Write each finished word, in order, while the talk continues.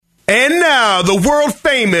now, the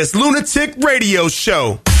world-famous Lunatic Radio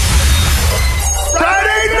Show.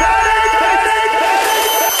 Friday night!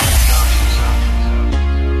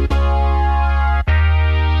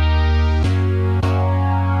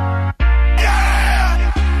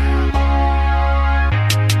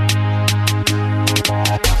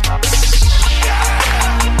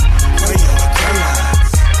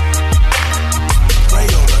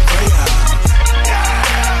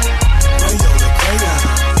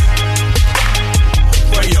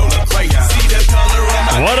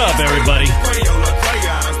 What up, everybody?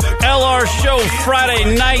 LR Show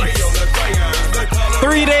Friday night.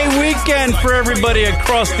 3-day weekend for everybody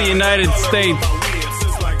across the United States.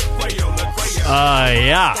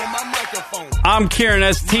 Yeah. I'm Kieran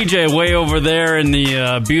S. TJ, way over there in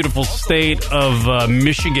the beautiful state of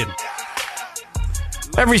Michigan.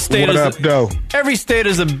 Every state every state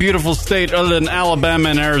is a beautiful state other than Alabama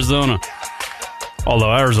and Arizona.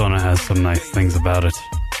 Although Arizona has some nice things about it.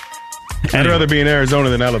 I'd rather be in Arizona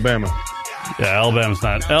than Alabama. Yeah, Alabama's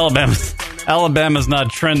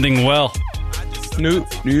not trending well. Nope.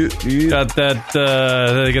 Got that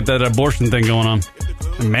they got that abortion thing going on.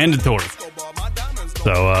 Mandatory.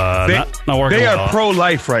 So not working. They well. are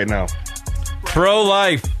pro-life right now.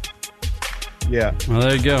 Pro-life. Yeah. Well,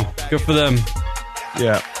 there you go. Good for them.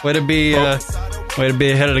 Yeah. Way to be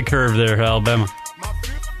ahead of the curve there, Alabama.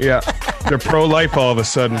 Yeah. They're pro-life all of a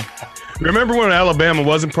sudden. Remember when Alabama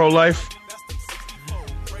wasn't pro-life?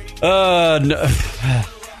 No.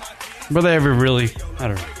 Were they ever really? I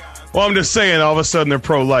don't know. Well, I'm just saying, all of a sudden they're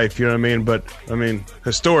pro-life, you know what I mean? But, I mean,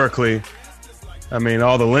 historically,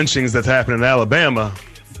 all the lynchings that's happened in Alabama.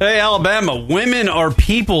 Hey, Alabama, women are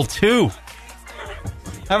people, too.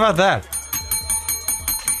 How about that?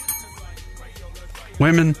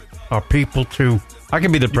 Women are people, too. I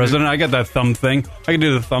can be the president. I got that thumb thing. I can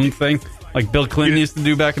do the thumb thing like Bill Clinton used to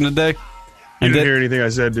do back in the day. You didn't hear anything I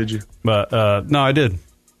said, did you? But, no, I did.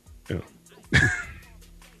 Yeah.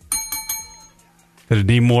 Did it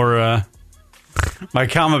need more, my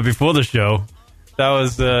comment before the show, that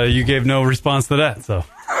was, you gave no response to that, so.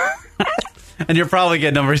 And you'll probably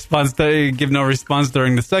give no response during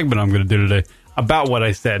the segment I'm going to do today about what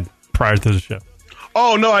I said prior to the show.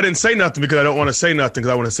 Oh, no, I didn't say nothing because I don't want to say nothing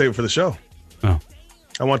because I want to save it for the show. Oh.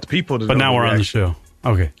 I want the people to know. But now we're on the show.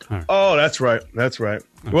 Okay. All right. Oh, that's right.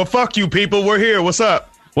 Well, fuck you, people. We're here. What's up?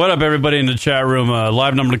 What up, everybody in the chat room?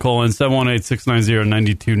 Live number to call in,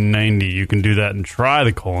 718-690-9290. You can do that and try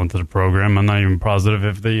to call into the program. I'm not even positive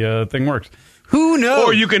if the thing works. Who knows?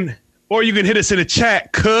 Or you can hit us in the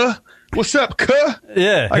chat, cuh. What's up, cuh?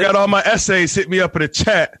 Yeah. I got all my essays. Hit me up in the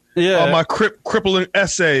chat. Yeah. All my crippling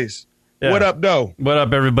essays. Yeah. What up, though? What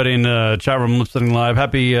up, everybody in the chat room listening live?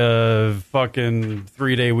 Happy fucking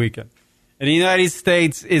 3-day weekend. In the United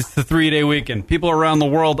States, it's the 3-day weekend. People around the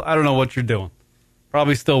world, I don't know what you're doing.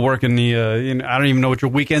 Probably still working I don't even know what your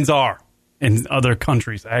weekends are in other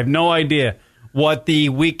countries. I have no idea what the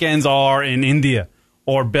weekends are in India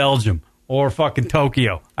or Belgium or fucking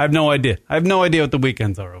Tokyo. I have no idea. I have no idea what the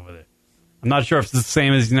weekends are over there. I'm not sure if it's the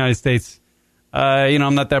same as the United States.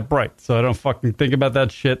 I'm not that bright, so I don't fucking think about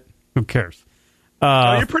that shit. Who cares?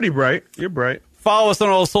 You're pretty bright. You're bright. Follow us on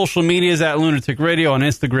all social medias at Lunatic Radio on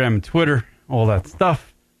Instagram and Twitter. All that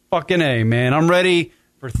stuff. Fucking A, man. I'm ready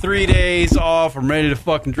for 3 days off. I'm ready to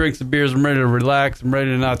fucking drink some beers. I'm ready to relax. I'm ready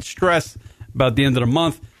to not stress about the end of the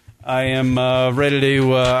month. I am ready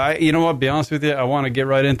to, you know what? Be honest with you. I want to get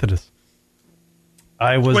right into this.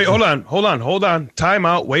 Wait, hold on. Time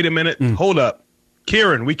out. Wait a minute. Hold up.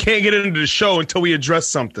 Kieran, we can't get into the show until we address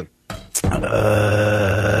something.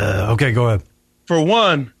 Okay, go ahead. For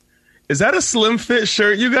one, is that a slim fit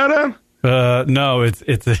shirt you got on? No,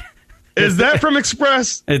 it's a... Is that from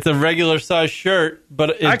Express? It's a regular size shirt,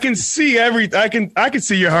 but I can see I can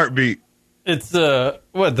see your heartbeat. It's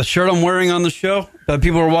what, the shirt I'm wearing on the show that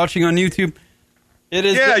people are watching on YouTube? It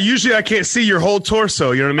is. Yeah, usually I can't see your whole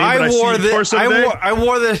torso, you know what I mean? I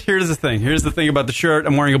wore this. Here's the thing about the shirt.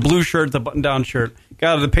 I'm wearing a blue shirt, it's a button down shirt.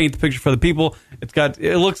 Got to paint the picture for the people.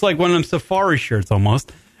 It looks like one of them safari shirts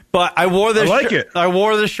almost. But I wore this I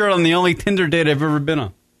wore this shirt on the only Tinder date I've ever been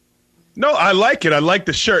on. No, I like it. I like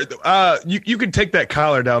the shirt. You can take that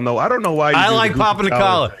collar down, though. I don't know why. I like popping the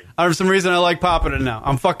collar. For some reason, I like popping it now.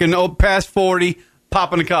 I'm fucking past 40,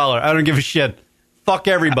 popping the collar. I don't give a shit. Fuck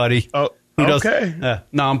everybody. Okay.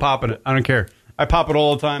 No, I'm popping it. I don't care. I pop it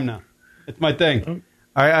all the time now. It's my thing.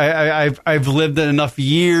 I've lived enough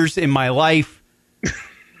years in my life.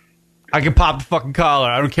 I can pop the fucking collar.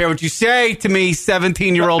 I don't care what you say to me,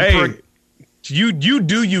 17-year-old prick. You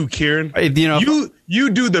do you, Kieran. You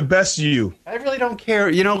do the best you. I really don't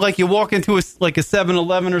care. Like you walk into a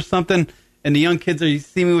 7-Eleven or something, And the young kids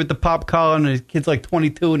see me with the pop collar, and the kid's like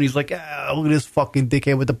 22, and he's like, look at this fucking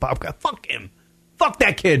dickhead with the pop collar. Fuck him. Fuck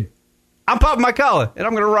that kid. I'm popping my collar, and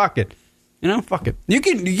I'm going to rock it. Fuck it.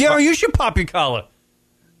 You should pop your collar.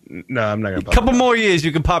 No, I'm not going to pop it. A couple more years,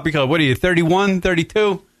 you can pop your collar. What are you, 31,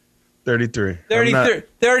 32? 33.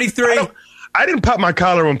 33. I didn't pop my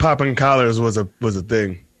collar when popping collars was a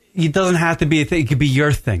thing. It doesn't have to be a thing. It could be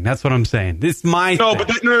your thing. That's what I'm saying. This is my thing.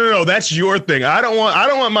 But no. That's your thing. I don't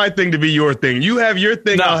want my thing to be your thing. You have your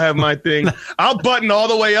thing. No. I'll have my thing. I'll button all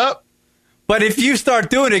the way up. But if you start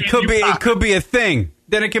doing it, it could be a thing.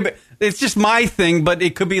 Then it could be. It's just my thing, but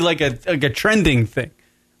it could be like a trending thing,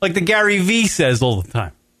 like the Gary V says all the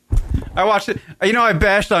time. I watched it. I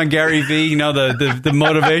bashed on Gary V. The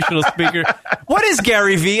motivational speaker. What is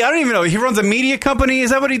Gary V? I don't even know. He runs a media company. Is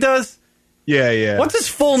that what he does? Yeah. What's his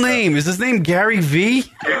full name? Is his name Gary V?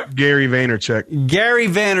 Gary Vaynerchuk. Gary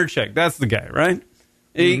Vaynerchuk. That's the guy, right?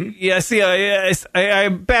 Mm-hmm. I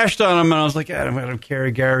bashed on him, and I was like, I don't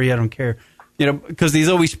care, Gary. I don't care. Because he's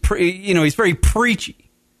always, he's very preachy.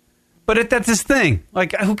 But that's his thing.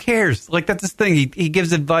 Like, who cares? Like, that's his thing. He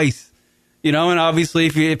gives advice. And obviously,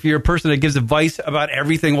 if you're a person that gives advice about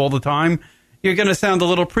everything all the time, you're going to sound a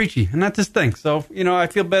little preachy. And that's his thing. So, I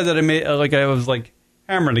feel bad that I was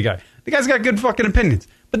hammering the guy. The guy's got good fucking opinions.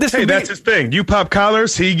 But that's his thing. You pop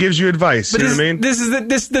collars, he gives you advice. You know what I mean? This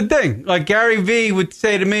is the thing. Like, Gary V would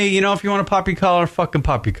say to me, if you want to pop your collar, fucking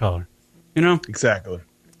pop your collar. Exactly.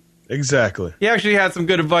 He actually had some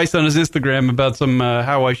good advice on his Instagram about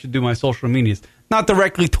how I should do my social medias. Not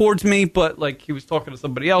directly towards me, but he was talking to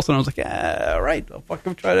somebody else, and I was like, all right, I'll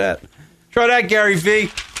fucking try that. Try that, Gary V.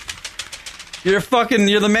 You're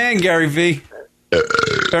the man, Gary V.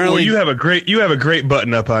 Apparently, you have a great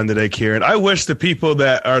button up on today, Kieran. I wish the people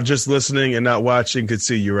that are just listening and not watching could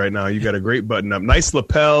see you right now. You got a great button up, nice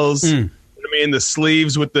lapels. I mean, the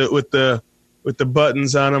sleeves with the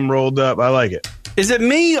buttons on them rolled up. I like it. Is it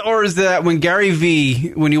me, or is that when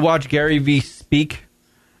you watch Gary V speak,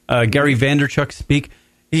 Gary Vaynerchuk speak,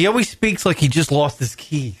 he always speaks like he just lost his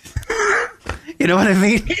keys. You know what I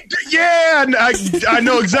mean? I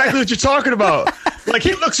know exactly what you're talking about. Like,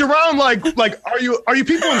 he looks around like are you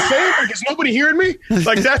people insane? Like, is nobody hearing me?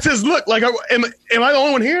 Like, that's his look. Like, am I the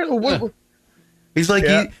only one here? What? He's like,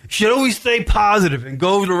 you should always stay positive and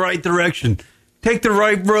go the right direction. Take the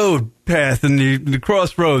right road path and the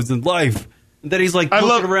crossroads in life. And then he's like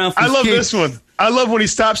looking around for I love keys. this one. I love when he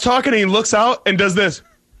stops talking and he looks out and does this.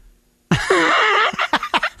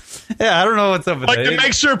 Yeah, I don't know what's up with that. Like, to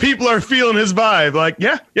make sure people are feeling his vibe. Like,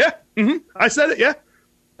 I said it, yeah.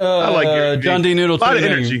 I like Gary John D. Noodle. A lot of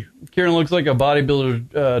energy. Kieran looks like a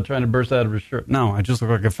bodybuilder trying to burst out of his shirt. No, I just look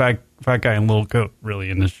like a fat guy in a little coat, really,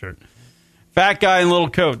 in this shirt. Fat guy in a little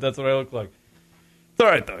coat. That's what I look like. It's all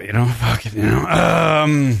right, though, Fuck it,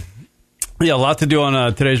 Yeah, a lot to do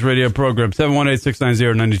on today's radio program.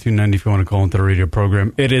 718-690-9290 if you want to call into the radio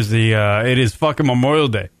program. It is fucking Memorial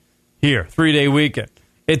Day here, 3-day weekend.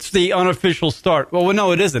 It's the unofficial start. Well,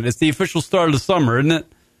 no, it isn't. It's the official start of the summer, isn't it?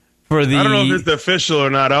 I don't know if it's the official or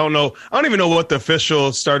not. I don't know. I don't even know what the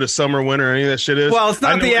official start of summer, winter, or any of that shit is. Well, it's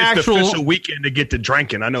not the actual official weekend to get to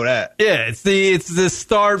drinking. I know that. Yeah, it's the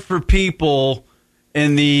start for people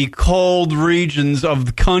in the cold regions of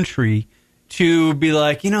the country to be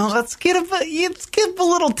like, let's give a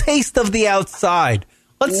little taste of the outside.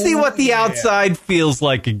 Let's see what the outside feels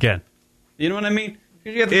like again. You know what I mean?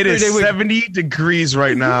 It is 70 degrees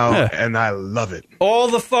right now, and I love it. All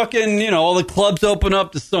the fucking, all the clubs open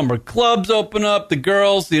up. The summer clubs open up. The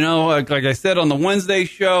girls, like I said on the Wednesday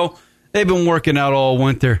show, they've been working out all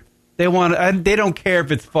winter. They don't care if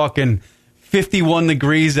it's fucking 51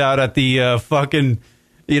 degrees out at the fucking,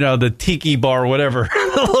 the tiki bar or whatever,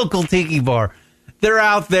 the local tiki bar. They're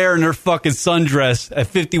out there in their fucking sundress at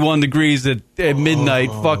 51 degrees at midnight,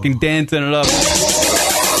 fucking dancing it up.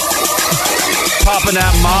 Popping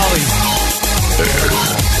that Molly.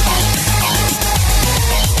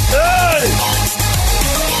 Hey!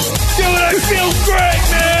 Dude, I feel great,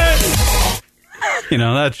 man!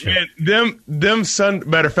 That shit. Man,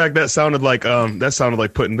 matter of fact, that sounded like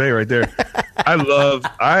Put in Bay right there.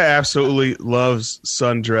 I absolutely love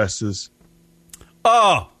sundresses.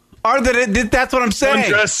 Oh, that's what I'm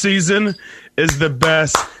saying. Sundress season is the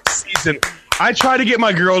best season. I try to get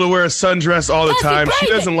my girl to wear a sundress all the time. She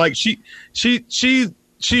doesn't like she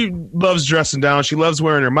loves dressing down. She loves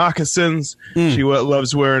wearing her moccasins. She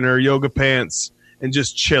loves wearing her yoga pants and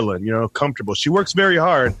just chilling, comfortable. She works very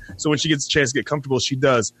hard, so when she gets a chance to get comfortable, she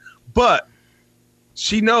does. But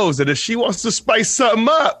she knows that if she wants to spice something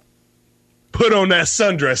up, put on that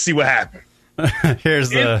sundress, see what happens.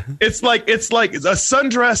 It's like a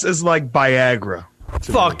sundress is like Viagra.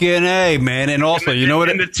 Fucking A, man. And also, you know what?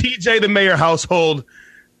 In the TJ the Mayor household,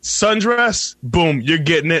 sundress, boom, you're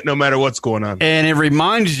getting it no matter what's going on. And it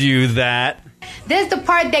reminds you that... This is the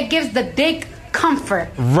part that gives the dick comfort.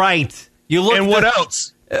 Right. You look. And what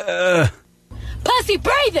else? Pussy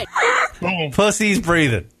breathing. Boom. Pussy's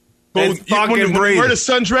breathing. Boom. It's fucking When you breathing. wear the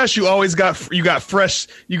sundress, you always got fresh.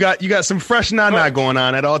 You got some fresh nana going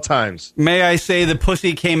on at all times. May I say the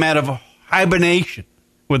pussy came out of hibernation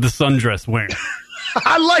with the sundress wearing.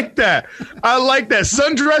 I like that.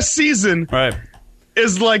 Sundress season Right.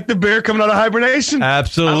 is like the bear coming out of hibernation.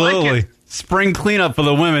 Absolutely. I like it. Spring cleanup for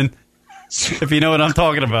the women, if you know what I'm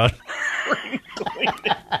talking about.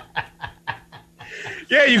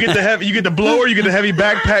 Yeah, you get the blower, you get the heavy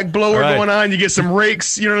backpack blower Right. going on. You get some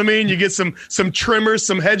rakes, you know what I mean? You get some trimmers,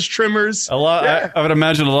 some hedge trimmers. A lot. Yeah. I would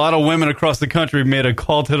imagine a lot of women across the country made a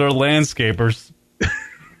call to their landscapers.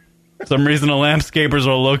 For some reason, the landscapers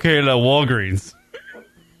are located at Walgreens.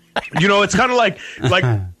 You know, it's kind of like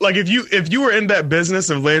if you were in that business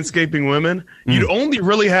of landscaping women, you'd only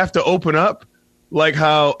really have to open up like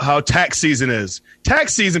how tax season is.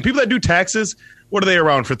 Tax season, people that do taxes, what are they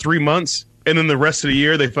around for 3 months? And then the rest of the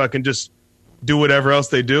year, they fucking just do whatever else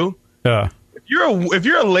they do. Yeah. If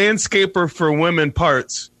you're a landscaper for women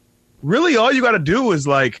parts, really all you got to do is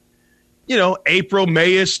like, you know, April,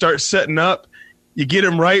 May-ish, start setting up. You get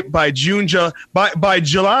them right by June, by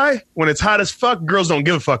July, when it's hot as fuck, girls don't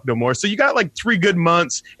give a fuck no more. So you got like 3 good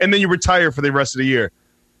months, and then you retire for the rest of the year.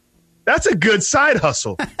 That's a good side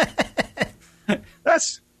hustle.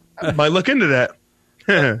 I might look into that.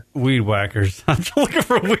 Weed whackers. I'm looking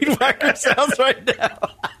for weed whacker sounds right now.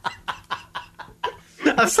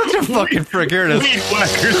 I'm such a fucking prick. Here it is. Weed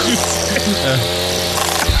whackers.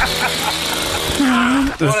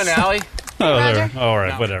 Want an alley? Oh, there. All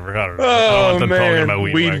right, whatever. I don't know. I don't Oh want them talking man, about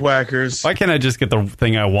weed weed whackers. whackers. Why can't I just get the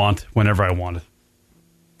thing I want whenever I want it?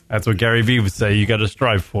 That's what Gary Vee would say. You got to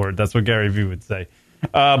strive for it. That's what Gary Vee would say.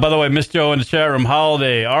 By the way, Miss Joe in the chat room,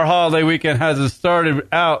 holiday. Our holiday weekend hasn't started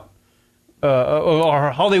out. Our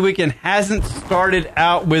holiday weekend hasn't started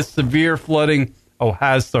out with severe flooding. Oh,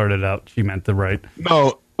 has started out. She meant to write.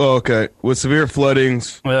 No, okay. With severe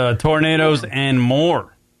floodings. Tornadoes and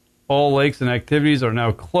more. All lakes and activities are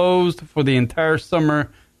now closed for the entire summer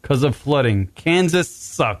because of flooding. Kansas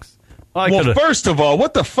sucks. Well, first of all,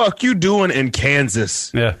 what the fuck you doing in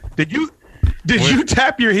Kansas? Yeah. Did you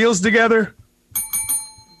tap your heels together?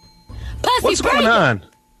 What's going on?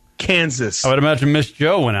 Kansas. I would imagine Miss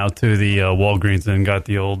Joe went out to the Walgreens and got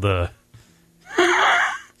the old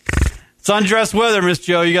sundress weather, Miss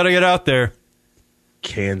Joe. You got to get out there.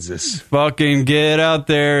 Kansas. Fucking get out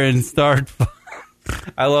there and start.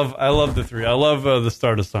 I love the three. I love the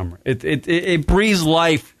start of summer. It breathes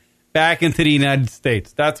life back into the United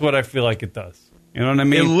States. That's what I feel like it does. You know what I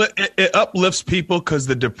mean? It uplifts people because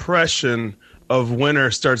the depression of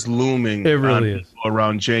winter starts looming. It really is.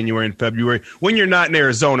 Around January and February. When you're not in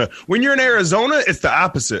Arizona. When you're in Arizona, it's the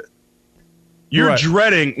opposite. You're Right.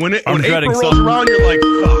 dreading. When April dreading rolls something. around, you're like,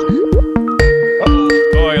 fuck.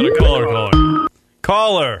 Oh, I got a caller.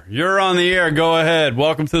 Caller, you're on the air. Go ahead.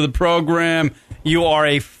 Welcome to the program. You are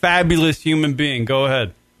a fabulous human being. Go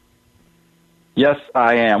ahead. Yes,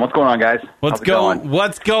 I am. What's going on, guys? What's going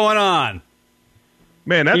on?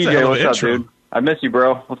 Man, that's a TJ, hell of what's an up, intro. dude? I miss you,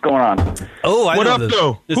 bro. What's going on? Oh, I What know up,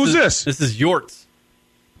 though? Who's this? This is Yorts.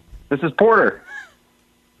 This is Porter.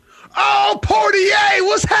 Oh, Portier,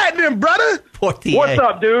 what's happening, brother? Portier. What's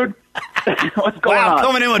up, dude? What's going Wow, on?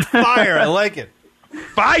 coming in with fire. I like it.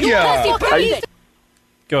 Fire.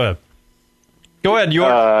 Go ahead,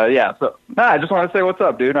 York. Yeah. So, I just want to say what's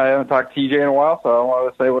up, dude. I haven't talked to TJ in a while, so I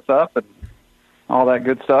wanted to say what's up and all that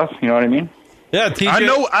good stuff. You know what I mean? Yeah,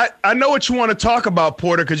 TJ. I know what you want to talk about,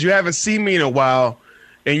 Porter, because you haven't seen me in a while,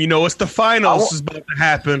 and you know it's the finals is about to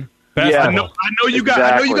happen. Yeah. I know you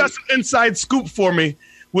got some inside scoop for me.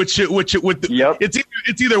 Yep.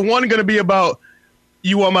 It's either one going to be about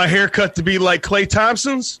you want my haircut to be like Klay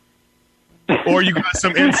Thompson's, or you got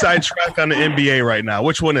some inside track on the NBA right now.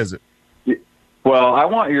 Which one is it? Well, I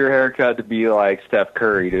want your haircut to be like Steph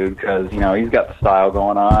Curry, dude, because, you know, he's got the style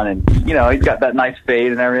going on, and, you know, he's got that nice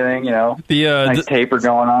fade and everything, you know, nice taper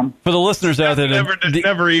going on. For the listeners out there,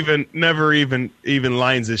 Never even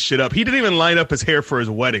lines his shit up. He didn't even line up his hair for his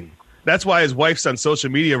wedding. That's why his wife's on social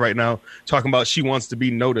media right now talking about she wants to be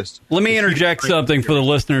noticed. let me interject something for the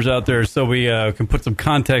listeners out there so we can put some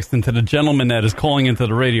context into the gentleman that is calling into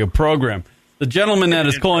the radio program. The gentleman that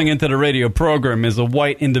is calling into the radio program is a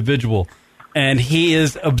white individual, and he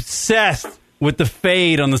is obsessed with the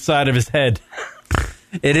fade on the side of his head.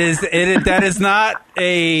 That is not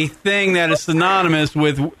a thing that is synonymous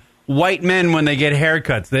with white men when they get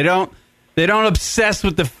haircuts. They don't They don't obsess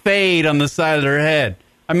with the fade on the side of their head.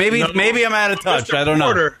 Maybe I'm out of touch. Mr. I don't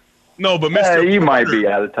know. No, but Mr. Porter, you might be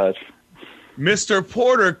out of touch. Mr.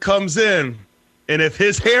 Porter comes in, and if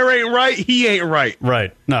his hair ain't right, he ain't right.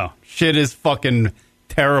 Right. No. Shit is fucking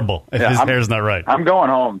terrible if his hair's not right. I'm going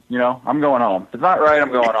home. I'm going home. If it's not right,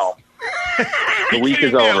 I'm going home. The week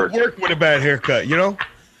is over. Work with a bad haircut,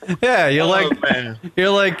 Yeah, you're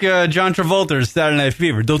like John Travolta's Saturday Night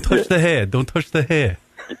Fever. Don't touch the hair. Don't touch the hair.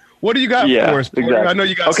 What do you got for us? Exactly. I know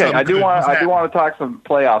you got. Okay, I do want to talk some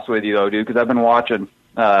playoffs with you though, dude, because I've been watching.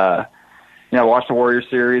 I watched the Warriors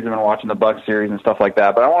series. I've been watching the Bucks series and stuff like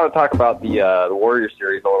that. But I want to talk about the Warriors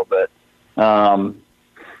series a little bit.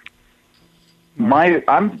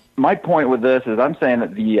 My point with this is I'm saying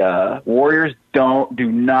that the Warriors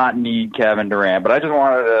do not need Kevin Durant. But I just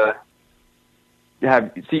wanted to I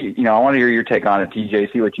want to hear your take on it,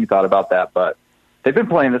 TJ. See what you thought about that. But they've been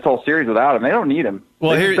playing this whole series without him. They don't need him.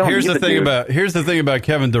 Well, here's the thing about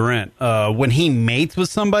Kevin Durant. When he mates with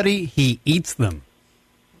somebody, he eats them.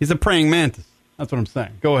 He's a praying mantis. That's what I'm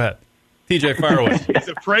saying. Go ahead. TJ, fire away. He's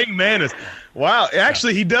a praying mantis. Wow.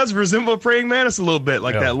 Actually, he does resemble a praying mantis a little bit,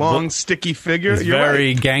 like that long, sticky figure. He's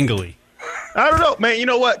very gangly. I don't know, man. You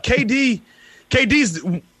know what? KD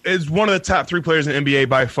is one of the top 3 players in the NBA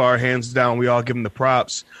by far, hands down. We all give him the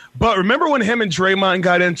props. But remember when him and Draymond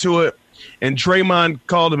got into it, and Draymond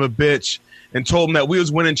called him a bitch and told him that we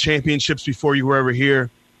was winning championships before you were ever here?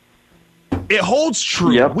 It holds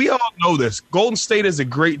true. Yep. We all know this. Golden State is a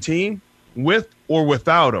great team with or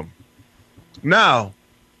without him. Now,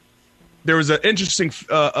 there was an interesting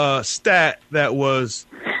stat that was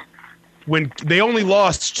when they only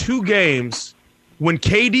lost 2 games when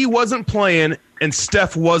KD wasn't playing and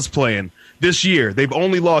Steph was playing this year. They've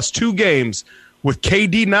only lost 2 games with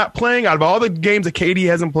KD not playing. Out of all the games that KD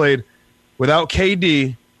hasn't played without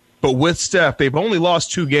KD, but with Steph, they've only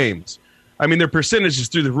lost 2 games. I mean, their percentage is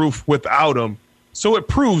through the roof without him. So it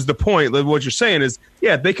proves the point that what you're saying is,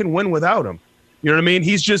 yeah, they can win without him. You know what I mean?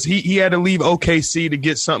 He's just he had to leave OKC to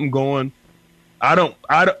get something going. I don't.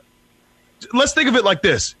 Let's think of it like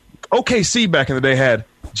this. OKC back in the day had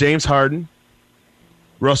James Harden,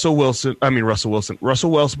 Russell Westbrook,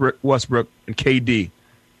 and KD,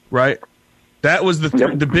 right? That was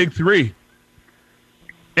the big 3.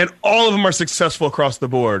 And all of them are successful across the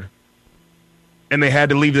board. And they had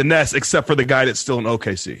to leave the nest except for the guy that's still in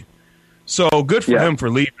OKC. So good for him for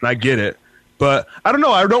leaving. I get it. But I don't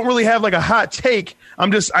know. I don't really have like a hot take.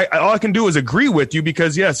 I'm just all I can do is agree with you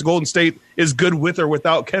because, yes, Golden State is good with or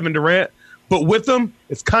without Kevin Durant. But with them,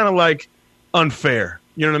 it's kind of like unfair.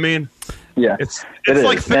 You know what I mean? Yeah. It's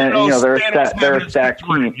like Thanos, they're a stacked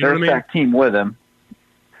team. They're a stacked team with him.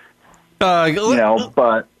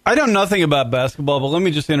 But I know nothing about basketball, but let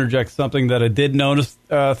me just interject something that I did notice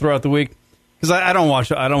throughout the week. Because I don't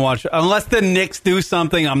watch unless the Knicks do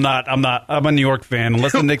something. I'm a New York fan.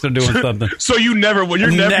 Unless the Knicks are doing something. So you're not going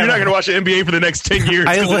to watch the NBA for the next 10 years.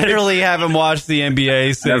 I literally haven't watched the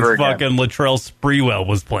NBA since fucking Latrell Sprewell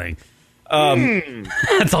was playing.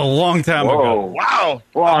 That's a long time ago.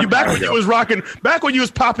 Wow. Back when you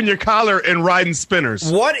was popping your collar and riding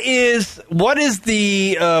spinners. What is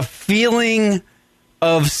the feeling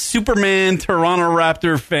of Superman Toronto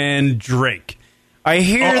Raptor fan Drake? I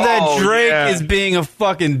hear that Drake is being a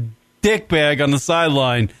fucking dickbag on the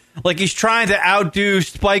sideline. Like he's trying to outdo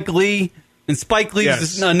Spike Lee. And Spike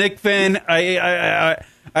Lee's a Knick fan. I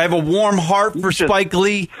have a warm heart for Spike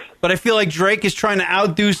Lee. But I feel like Drake is trying to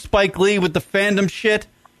outdo Spike Lee with the fandom shit.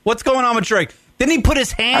 What's going on with Drake? Didn't he put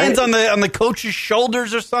his hands on the coach's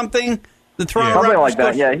shoulders or something? The Toronto something Raptors like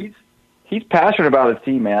that. Yeah, he's passionate about his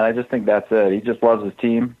team, man. I just think that's it. He just loves his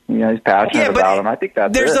team. He's passionate about him. I think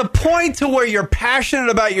that's there's a point to where you're passionate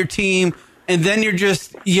about your team, and then you're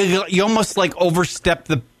just you almost like overstep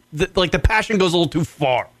the passion goes a little too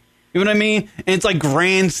far. You know what I mean? And it's like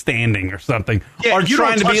grandstanding or something. Yeah, or you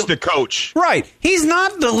trying don't touch to be the coach. Right. He's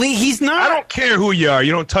not the lead. He's not. I don't care who you are.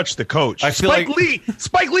 You don't touch the coach. Spike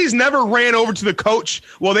Lee's never ran over to the coach.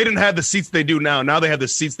 Well, they didn't have the seats they do now. Now they have the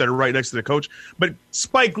seats that are right next to the coach. But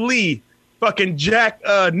Spike Lee, fucking Jack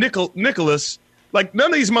Nicholas, like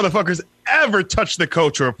none of these motherfuckers ever touched the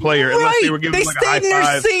coach or a player unless they were giving like a high five. They stayed in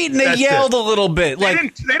their seat and they yelled a little bit. They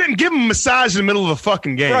didn't give him a massage in the middle of a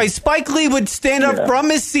fucking game. Right. Spike Lee would stand up from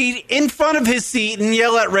his seat in front of his seat and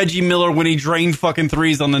yell at Reggie Miller when he drained fucking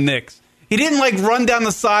threes on the Knicks. He didn't like run down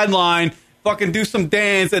the sideline, fucking do some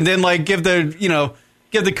dance, and then like give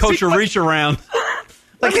the coach a reach around.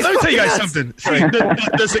 Let me tell you guys something. See,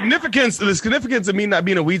 the significance of me not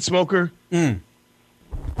being a weed smoker my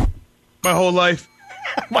whole life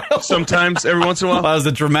Sometimes, every once in a while. That was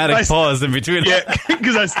a dramatic pause in between. Yeah,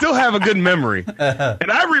 because I still have a good memory.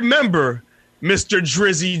 And I remember Mr.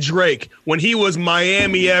 Drizzy Drake when he was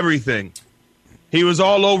Miami everything. He was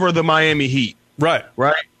all over the Miami Heat. Right.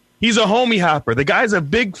 He's a homie hopper. The guy's a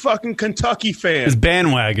big fucking Kentucky fan. He's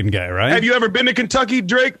bandwagon guy, right? Have you ever been to Kentucky,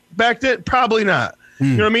 Drake, back then? Probably not.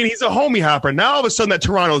 You know what I mean? He's a homie hopper. Now all of a sudden that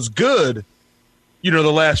Toronto's good,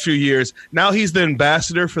 the last few years. Now he's the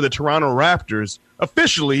ambassador for the Toronto Raptors.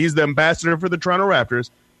 Officially, he's the ambassador for the Toronto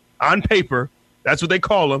Raptors. On paper, that's what they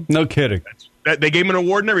call him. No kidding. They gave him an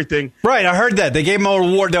award and everything. Right, I heard that. They gave him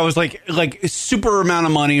an award that was like a super amount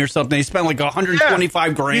of money or something. He spent like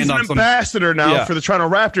 $125 grand He's on an something. ambassador now for the Toronto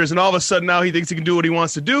Raptors, and all of a sudden now he thinks he can do what he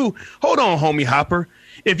wants to do. Hold on, homie hopper.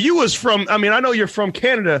 If you was from, I know you're from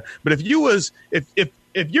Canada, but if your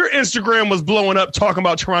Instagram was blowing up talking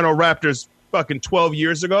about Toronto Raptors fucking 12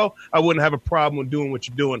 years ago, I wouldn't have a problem with doing what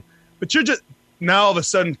you're doing. But you're just, now all of a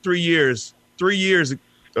sudden 3 years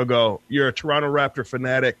ago, you're a Toronto Raptor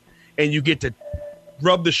fanatic, and you get to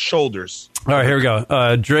rub the shoulders. All right, here we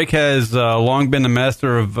go. Drake has long been the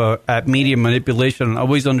master of at media manipulation and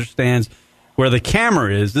always understands where the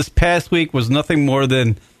camera is. This past week was nothing more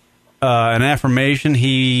than an affirmation.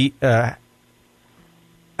 Has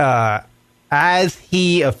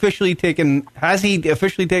he officially taken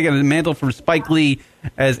the mantle from Spike Lee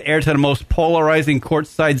as heir to the most polarizing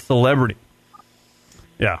courtside celebrity?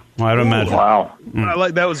 Yeah, well, I'd imagine. Wow. I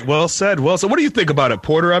like that. Was well said. Well said. What do you think about it,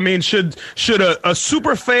 Porter? I mean, should a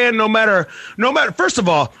super fan, no matter first of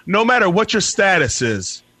all, no matter what your status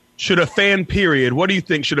is, should a fan period? What do you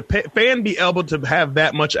think? Should a fan be able to have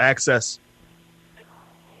that much access?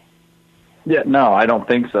 Yeah, no, I don't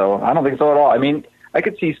think so. I don't think so at all. I mean, I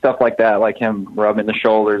could see stuff like that, like him rubbing the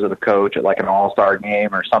shoulders of the coach at like an all-star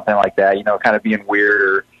game or something like that. Kind of being weird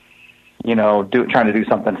or. Trying to do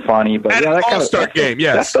something funny, but at an all-star game,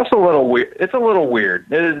 yes, that stuff's a little weird. It's a little weird.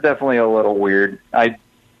 It is definitely a little weird. He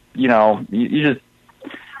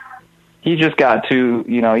just got too,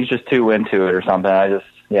 he's just too into it or something. I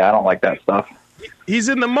don't like that stuff. He's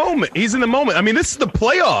in the moment. I mean, this is the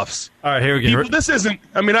playoffs. All right, here we go. This isn't.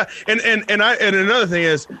 I mean, and another thing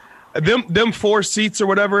is, them 4 seats or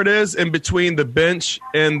whatever it is in between the bench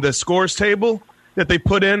and the scores table that they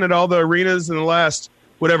put in at all the arenas in the last.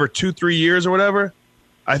 2-3 years or whatever,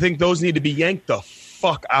 I think those need to be yanked the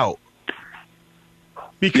fuck out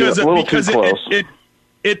because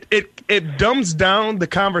it dumbs down the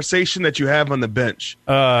conversation that you have on the bench.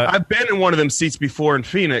 I've been in one of them seats before in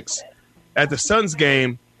Phoenix at the Suns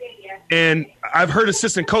game, and I've heard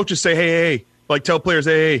assistant coaches say, "Hey, like tell players,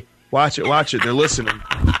 hey, watch it. They're listening."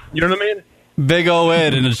 You know what I mean? Big O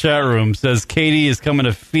Ed in the chat room says KD is coming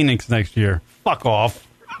to Phoenix next year. Fuck off.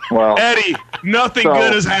 Well, Eddie, nothing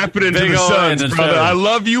good is happening to the Suns, brother. I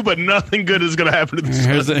love you, but nothing good is going to happen to the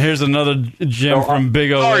Suns. Here's another gem from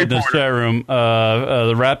Big O in the chat room.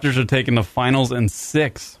 The Raptors are taking the finals in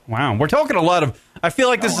 6. Wow. We're talking a lot of... I feel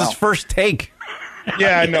like this is first take.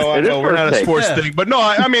 Yeah, I know. We're not a sports thing. But no,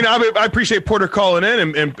 I mean, I appreciate Porter calling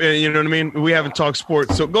in, and you know what I mean? We haven't talked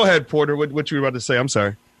sports. So go ahead, Porter. What you were about to say? I'm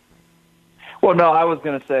sorry. Well, no, I was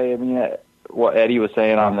going to say, I mean... what Eddie was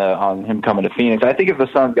saying on him coming to Phoenix. I think if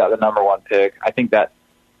the Suns got the number 1 pick, I think that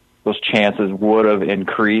those chances would have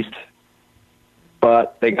increased.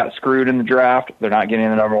 But they got screwed in the draft. They're not getting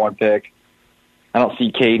the number 1 pick. I don't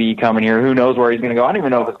see KD coming here. Who knows where he's going to go? I don't even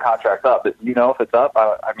know if his contract's up. But if it's up?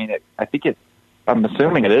 I'm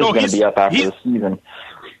assuming it is going to be up after the season.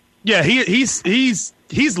 Yeah, he's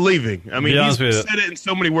leaving. I mean, he's said it in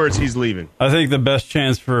so many words. He's leaving. I think the best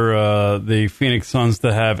chance for the Phoenix Suns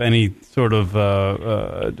to have any sort of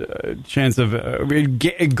chance of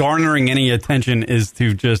garnering any attention is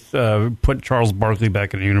to just put Charles Barkley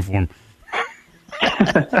back in a uniform.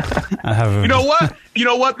 You know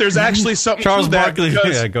what? There's actually something. Charles to that Barkley.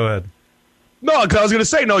 Yeah, go ahead. No, because I was going to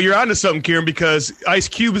say, no, you're onto something, Kieran, because Ice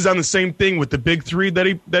Cube is on the same thing with the big 3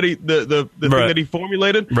 the thing that he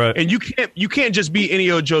formulated. Right. And you can't just be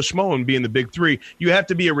any old Joe Schmo and be in the big 3. You have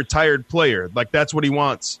to be a retired player. Like, that's what he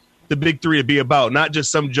wants the big 3 to be about, not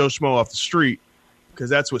just some Joe Schmo off the street,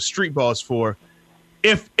 because that's what street ball is for.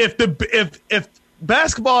 If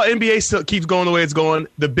basketball, NBA still keeps going the way it's going,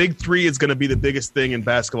 the big 3 is going to be the biggest thing in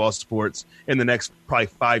basketball sports in the next probably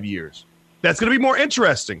 5 years. That's going to be more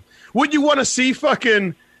interesting. Would you want to see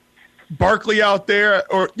fucking Barkley out there,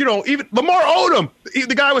 or even Lamar Odom?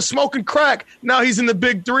 The guy was smoking crack. Now he's in the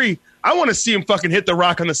big 3. I want to see him fucking hit the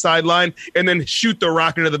rock on the sideline and then shoot the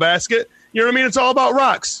rock into the basket. You know what I mean? It's all about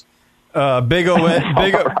rocks. Big O Ed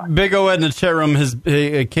in the chat room.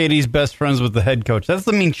 Katie's best friends with the head coach. That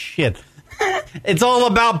doesn't mean shit. It's all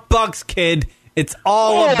about Bucks, kid. It's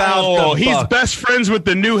all about the he's Bucks. best friends with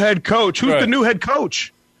the new head coach. Who's the new head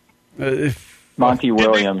coach? Monty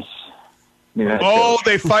Williams. New head coach.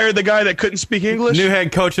 They fired the guy that couldn't speak English? New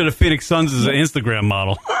head coach of the Phoenix Suns is an Instagram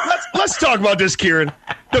model. Let's talk about this, Kieran.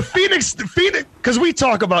 The Phoenix, because we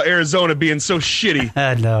talk about Arizona being so shitty.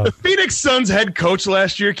 No. The Phoenix Suns head coach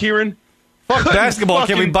last year, Kieran. Fuck basketball.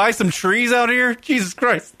 Can we buy some trees out here? Jesus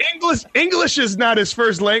Christ. English is not his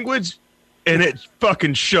first language, and it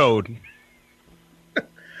fucking showed.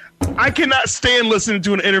 I cannot stand listening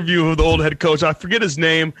to an interview with the old head coach. I forget his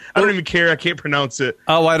name. I don't even care. I can't pronounce it.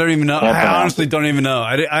 Oh, I don't even know. I honestly don't even know.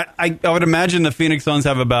 I would imagine the Phoenix Suns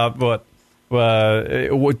have about, 2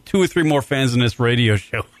 or 3 more fans in this radio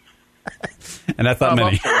show. And that's not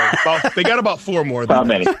many. They got about 4 more. Not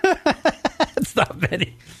many. It's not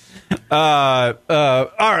many. All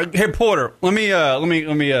right, hey Porter, let me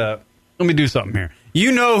do something here.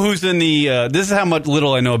 You know who's in the? This is how much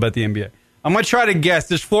little I know about the NBA. I'm gonna try to guess.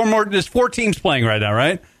 There's 4 teams playing right now,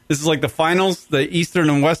 right? This is like the finals, the Eastern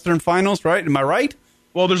and Western finals, right? Am I right?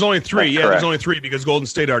 Well, there's only 3. That's yeah, correct. there's only 3 because Golden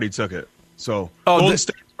State already took it. So Golden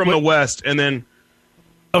State's from the West, and then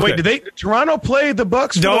wait, did Toronto play the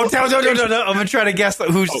Bucks? No. I'm gonna try to guess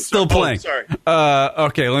who's still playing. Sorry.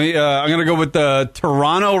 Okay, let me. I'm gonna go with the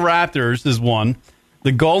Toronto Raptors is one.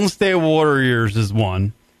 The Golden State Warriors is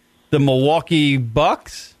one. The Milwaukee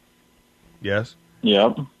Bucks. Yes.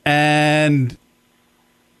 Yep. And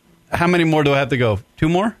how many more do I have to go? 2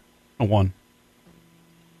 more or 1?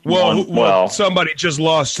 Well, somebody just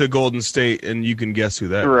lost to Golden State, and you can guess who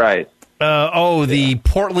that is. Right. The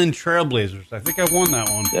Portland Trailblazers. I think I won that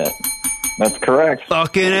one. Yeah. That's correct.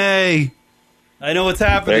 Fucking A. I know what's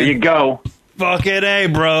happening. There you go. Fucking A,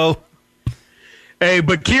 bro. Hey,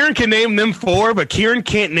 but Kieran can name them 4, but Kieran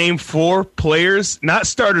can't name 4 players, not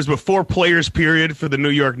starters, but 4 players, period, for the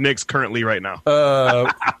New York Knicks currently right now.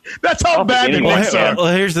 That's how bad the Knicks are.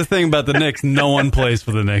 Well, here's the thing about the Knicks. No one plays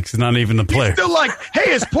for the Knicks, not even the player. Still like,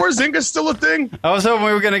 hey, is Porzingis still a thing? I was hoping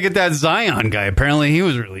we were going to get that Zion guy. Apparently he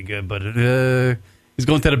was really good, but he's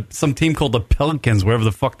going to some team called the Pelicans, wherever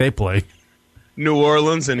the fuck they play. New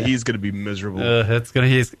Orleans, and he's going to be miserable.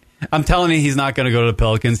 I'm telling you, he's not going to go to the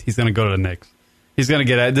Pelicans. He's going to go to the Knicks. He's going to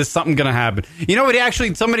get there's something going to happen. You know what?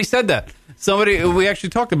 Somebody said that. We actually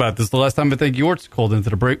talked about this the last time. I think Yortz called into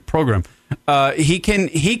the program. He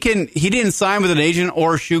didn't sign with an agent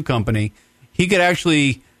or a shoe company. He could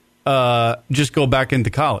actually just go back into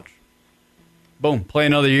college. Boom, play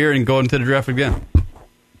another year and go into the draft again.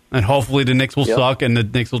 And hopefully the Knicks will suck and the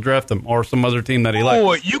Knicks will draft him or some other team that he likes.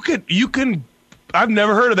 Oh, you can. I've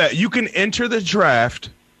never heard of that. You can enter the draft.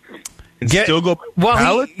 And still go.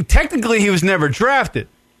 Well, technically, he was never drafted.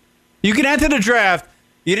 You can enter the draft.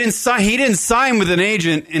 He didn't sign with an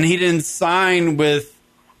agent, and he didn't sign with.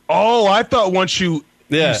 Oh, I thought once you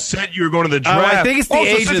said you were going to the draft. I think it's the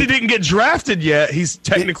agent. Since he didn't get drafted yet, he's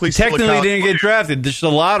technically didn't get drafted. Just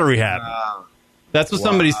the lottery happened. That's what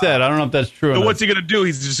somebody said. I don't know if that's true. So what's he going to do?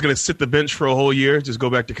 He's just going to sit the bench for a whole year, just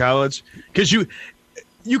go back to college because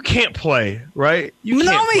you can't play, right? He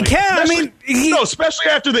can.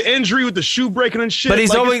 Especially after the injury with the shoe breaking and shit.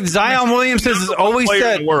 But Zion Williamson has always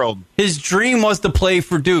said his dream was to play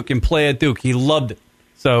for Duke and play at Duke. He loved it.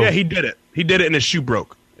 So yeah, he did it. He did it, and his shoe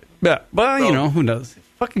broke. Yeah, well, who knows?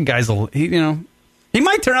 Fucking guys, he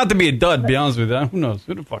might turn out to be a dud. To be honest with you, who knows?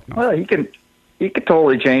 Who the fuck knows? Well, he could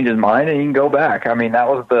totally change his mind and he can go back. I mean, that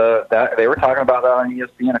was they were talking about that on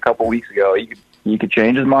ESPN a couple weeks ago. He could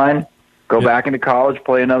change his mind. Go back into college,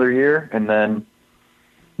 play another year, and then,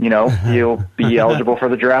 he'll be eligible for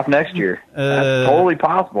the draft next year. That's totally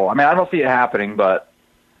possible. I mean, I don't see it happening, but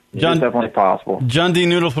it's definitely possible. John D.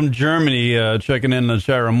 Noodle from Germany checking in the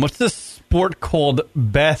chat room. What's this sport called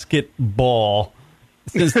basketball?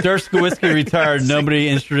 Since Dirk Nowitzki retired, nobody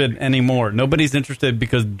interested anymore. Nobody's interested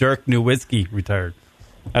because Dirk Nowitzki retired.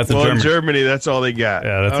 That's in Germany, that's all they got.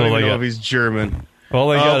 Yeah, that's all they got. I don't even know if he's German. All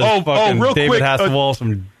they got is fucking David Hasselhoff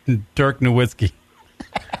from Dirk Nowitzki.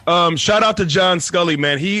 Shout out to John Scully,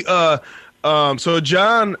 man. He so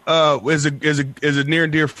John is a near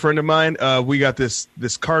and dear friend of mine. We got this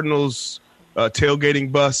Cardinals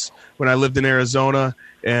tailgating bus when I lived in Arizona,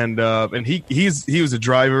 and he was a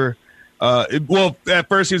driver. At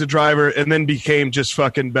first he was a driver, and then became just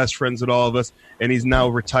fucking best friends with all of us. And he's now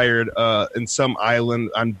retired in some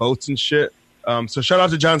island on boats and shit. So shout out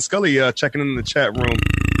to John Scully checking in the chat room.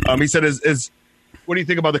 He said, what do you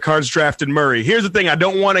think about the Cards drafted Murray? Here's the thing. I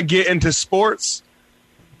don't want to get into sports,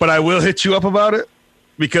 but I will hit you up about it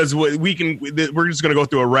because we're just going to go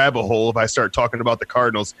through a rabbit hole if I start talking about the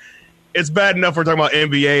Cardinals. it's bad enough we're talking about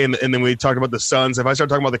NBA and then we talk about the Suns. If I start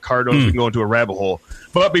talking about the Cardinals, we can go into a rabbit hole.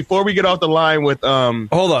 But before we get off the line with hold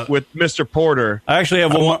on, with Mr. Porter, I actually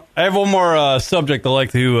have one more. I have one more subject I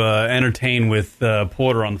like to entertain with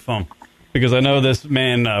Porter on the phone, because I know this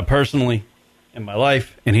man personally in my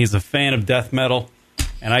life, and he's a fan of death metal,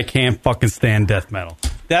 and I can't fucking stand death metal.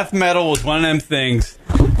 Death metal was one of them things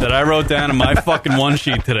that I wrote down in my fucking one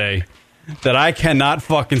sheet today that I cannot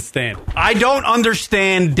fucking stand. I don't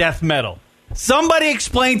understand death metal. Somebody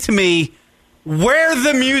explain to me where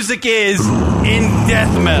the music is in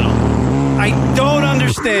death metal. I don't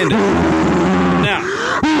understand it. Now,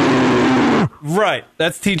 right,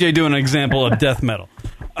 that's TJ doing an example of death metal.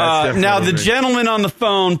 Now, the gentleman on the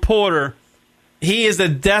phone, Porter, he is a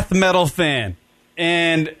death metal fan.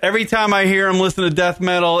 And every time I hear him listen to death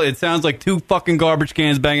metal, it sounds like two fucking garbage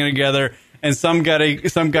cans banging together and some guy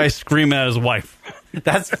screaming at his wife.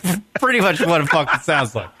 That's pretty much what it fucking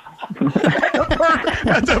sounds like.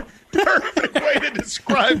 That's a perfect way to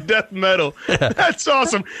describe death metal. That's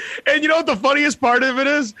awesome. And you know what the funniest part of it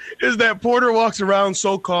is that Porter walks around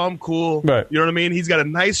so calm, cool. Right. You know what I mean? He's got a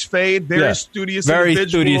nice fade, very studious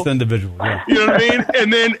individual. Yeah. You know what I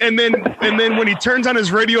mean? And then when he turns on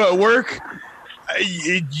his radio at work,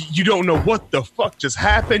 you don't know what the fuck just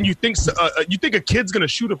happened. You think a kid's gonna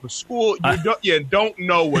shoot up a school. You don't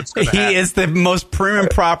know what's gonna happen. He is the most prim and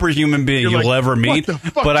proper human being you'll ever meet. What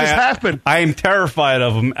the fuck just happened? I am terrified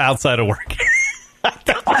of him outside of work.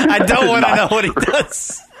 I don't want to know what he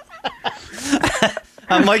does.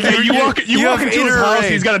 I'm like, you walk into his house.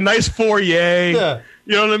 He's got a nice foyer. Yeah.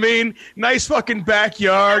 You know what I mean? Nice fucking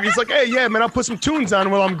backyard. He's like, hey, yeah, man, I'll put some tunes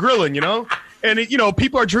on while I'm grilling. You know. And,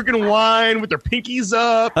 people are drinking wine with their pinkies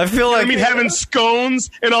up. I feel like... having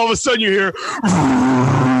scones, and all of a sudden you hear...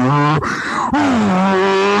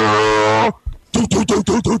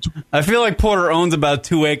 I feel like Porter owns about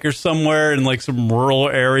 2 acres somewhere in, like, some rural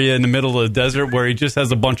area in the middle of the desert where he just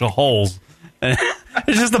has a bunch of holes. And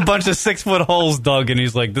it's just a bunch of 6-foot holes dug, and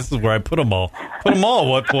he's like, this is where I put them all. Put them all,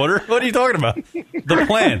 what, Porter? What are you talking about? The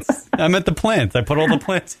plants. I meant the plants. I put all the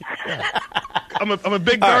plants here. I'm a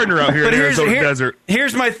big gardener out here in the Arizona desert.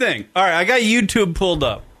 Here's my thing. All right, I got YouTube pulled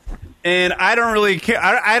up, and I don't really care.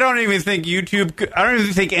 I don't even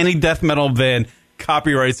think any death metal band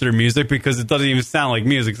copyrights their music because it doesn't even sound like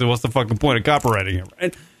music, so what's the fucking point of copywriting it,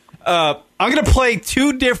 right? I'm going to play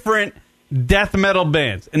 2 different death metal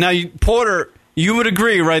bands. And now, Porter, you would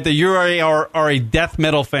agree, right, that you are a death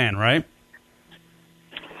metal fan, right?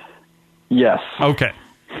 Yes. Okay.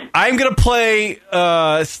 I'm going to play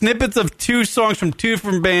snippets of 2 songs from 2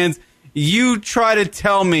 different bands. You try to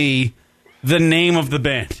tell me the name of the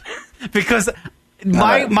band. Because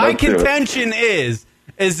my contention is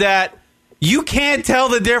that you can't tell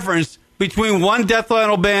the difference between one death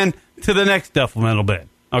metal band to the next death metal band.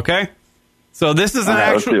 Okay? So this is an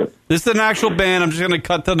actual band. I'm just going to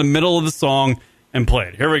cut to the middle of the song and play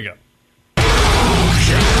it. Here we go.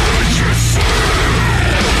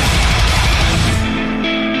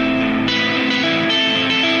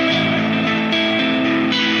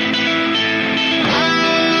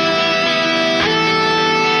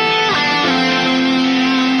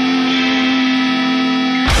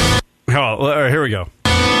 All right, here we go. All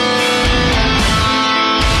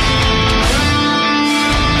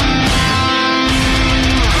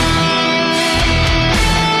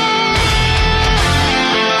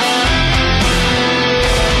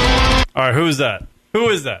right, who is that? Who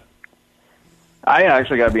is that? I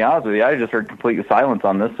actually got to be honest with you. I just heard complete silence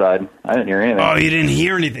on this side. I didn't hear anything. Oh, you didn't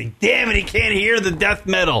hear anything. Damn it, he can't hear the death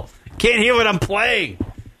metal. Can't hear what I'm playing.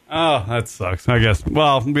 Oh, that sucks, I guess.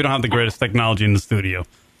 Well, we don't have the greatest technology in the studio.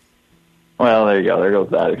 Well, there you go. There goes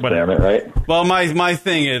that experiment, right? Well, my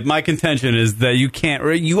thing is, my contention is that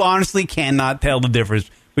you honestly cannot tell the difference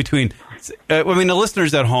between. The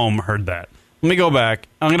listeners at home heard that. Let me go back.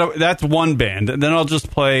 That's one band, and then I'll just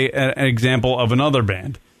play an example of another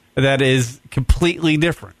band that is completely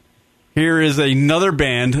different. Here is another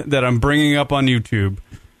band that I'm bringing up on YouTube,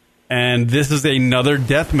 and this is another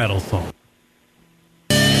death metal song.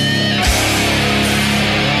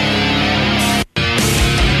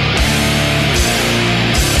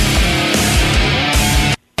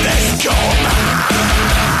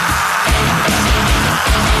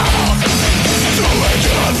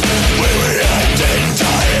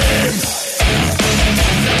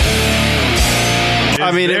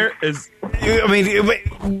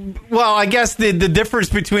 I guess the difference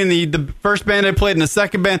between the first band I played and the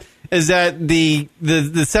second band is that the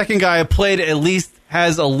second guy I played at least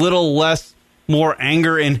has a little less more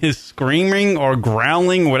anger in his screaming or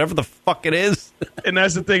growling, whatever the fuck it is. And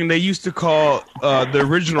that's the thing. They used to call the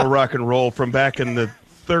original rock and roll from back in the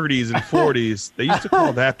 30s and 40s, they used to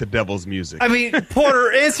call that the devil's music. I mean,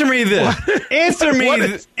 Porter, answer me this. Answer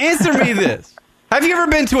me this. Have you ever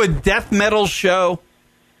been to a death metal show?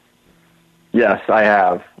 Yes, I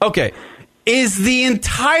have. Okay. Is the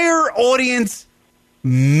entire audience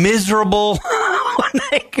miserable?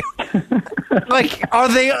 Like,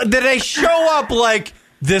 did they show up like,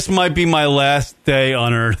 this might be my last day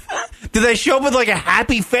on Earth? Did they show up with like a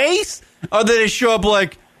happy face? Or did they show up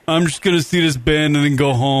like, I'm just going to see this band and then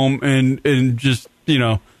go home and just,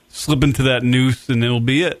 slip into that noose and it'll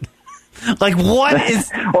be it? Like, what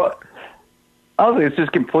is... Well, honestly, it's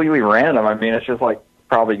just completely random. I mean, it's just like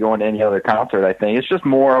probably going to any other concert, I think. It's just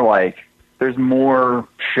more like, there's more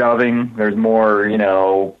shoving. There's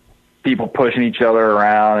more, people pushing each other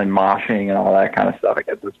around and moshing and all that kind of stuff. I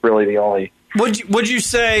guess it's really the only... Would you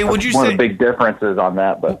say one of the big differences on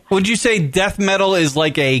that? But would you say death metal is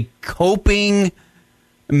like a coping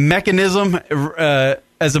mechanism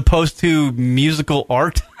as opposed to musical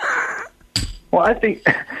art? Well, I think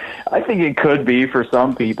it could be for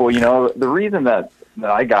some people. The reason that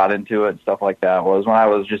I got into it and stuff like that was when I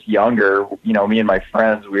was just younger. Me and my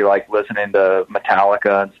friends, we like listening to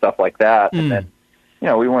Metallica and stuff like that, and then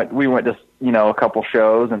we went to a couple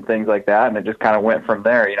shows and things like that, and it just kind of went from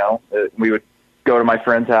there. We would go to my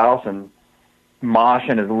friend's house and mosh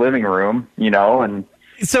in his living room, and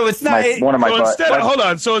so it's not instead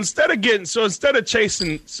of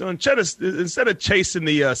chasing the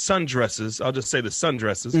sundresses, I'll just say the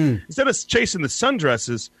sundresses. Instead of chasing the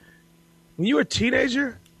sundresses, when you were a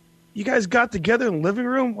teenager, you guys got together in the living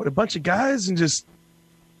room with a bunch of guys and just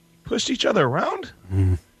pushed each other around.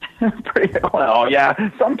 Pretty well,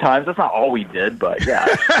 yeah. Sometimes that's not all we did, but yeah,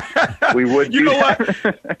 we would. You know what?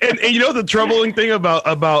 And the troubling thing about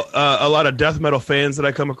a lot of death metal fans that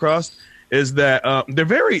I come across is that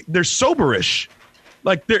they're soberish.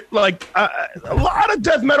 Like they're like a lot of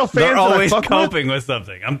death metal fans. They're always that I fuck coping with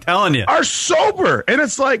something. I'm telling you, are sober, and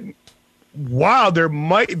it's like, wow, there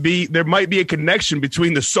might be a connection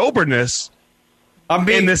between the soberness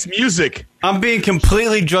and this music. I'm being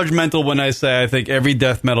completely judgmental when I say I think every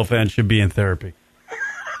death metal fan should be in therapy.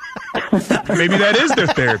 Maybe that is their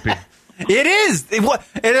therapy. It is.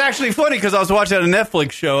 It's actually funny because I was watching a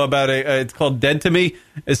Netflix show about it's called Dead to Me.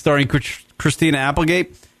 It's starring Christina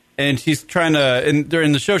Applegate, and she's trying to.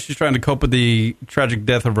 During the show, she's trying to cope with the tragic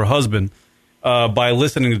death of her husband by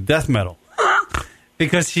listening to death metal.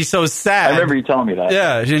 Because she's so sad. I remember you telling me that.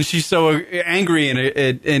 Yeah, and she's so angry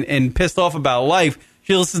and pissed off about life.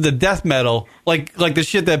 She listens to death metal, like the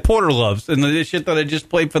shit that Porter loves, and the shit that I just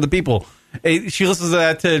played for the people. She listens to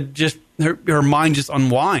that to just her mind just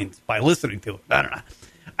unwinds by listening to it. I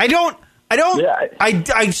don't know.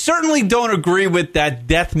 I certainly don't agree with that.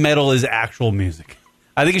 Death metal is actual music.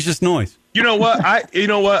 I think it's just noise. You know what?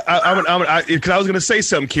 Because I was going to say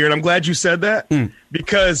something, Kieran. I'm glad you said that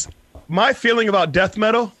because my feeling about death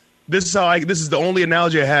metal, this is the only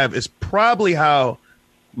analogy I have, is probably how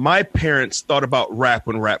my parents thought about rap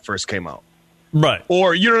when rap first came out. Right.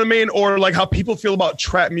 Or, you know what I mean? Or like how people feel about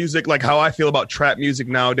trap music, like how I feel about trap music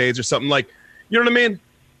nowadays or something like, you know what I mean?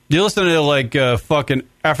 You listen to like fucking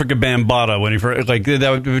Africa Bambaataa when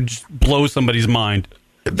that would just blow somebody's mind.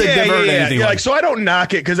 They've never heard anything like so I don't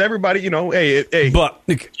knock it because everybody, hey, but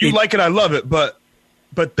you like it, I love it, but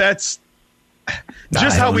that's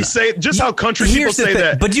just how we say it, just how country people say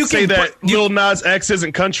that. But Lil Nas X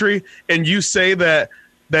isn't country, and you say that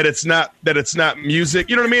it's not music.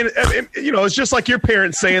 You know what I mean? It's just like your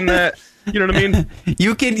parents saying that. You know what I mean?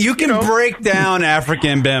 You can break down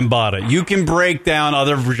African Bambaataa. You can break down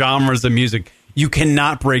other genres of music. You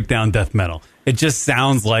cannot break down death metal. It just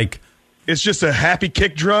sounds like it's just a happy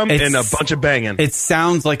kick drum and a bunch of banging. It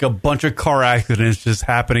sounds like a bunch of car accidents just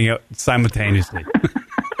happening simultaneously.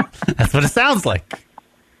 That's what it sounds like.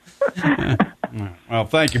 Yeah. Well,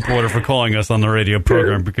 thank you, Porter, for calling us on the radio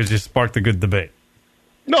program because you sparked a good debate.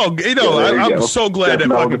 No, I'm so glad that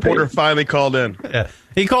fucking Porter finally called in. Yeah.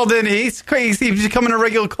 He called in. He's crazy. He's becoming a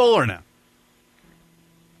regular caller now.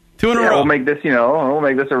 2 in a row. We'll make this,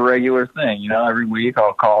 a regular thing. Every week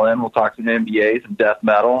I'll call in. We'll talk some NBA, some death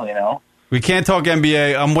metal. We can't talk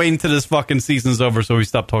NBA. I'm waiting till this fucking season's over so we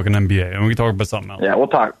stop talking NBA and we can talk about something else. Yeah, we'll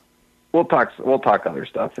talk other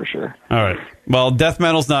stuff for sure. All right. Well, death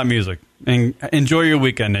metal's not music. And enjoy your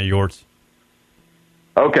weekend there, Yorts.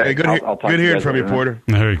 Okay. Hey, good hearing from you, Porter.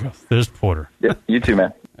 There you go. There's Porter. Yeah, you too,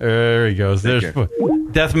 man. There he goes.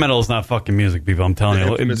 Death metal is not fucking music, people. I'm telling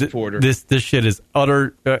you. Porter. This shit is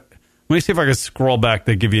utter. Let me see if I can scroll back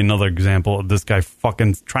to give you another example of this guy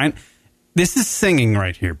fucking trying. This is singing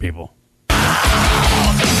right here, people.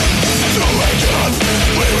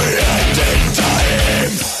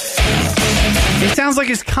 He sounds like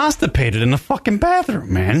he's constipated in the fucking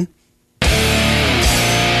bathroom, man.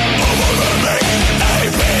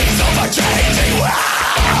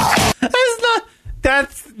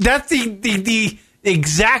 That's the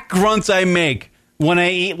exact grunts I make when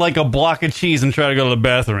I eat like a block of cheese and try to go to the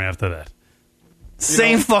bathroom after that.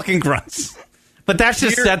 Same fucking grunts. But that's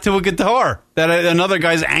just set to a guitar that another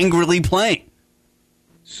guy's angrily playing.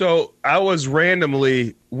 So I was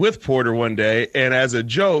randomly with Porter one day, and as a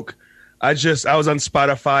joke, I was on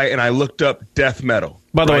Spotify and I looked up death metal.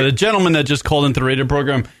 By the way, the gentleman that just called into the radio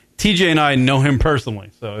program, TJ and I know him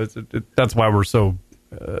personally, so that's why we're so.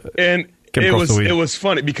 And it was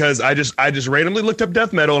funny because I just randomly looked up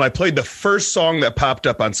death metal and I played the first song that popped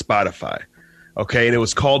up on Spotify. Okay, and it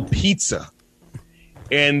was called Pizza.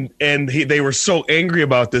 And they were so angry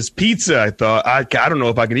about this pizza. I thought I don't know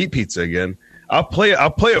if I can eat pizza again. I'll play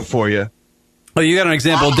it for you. Oh, you got an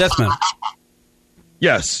example of death metal?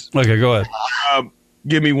 Yes. Okay, go ahead.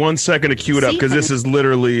 Give me 1 second to cue it up because this is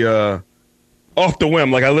literally off the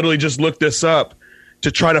whim. Like I literally just looked this up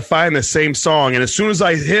to try to find the same song, and as soon as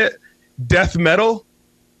I hit death metal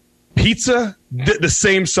pizza, the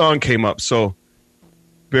same song came up. So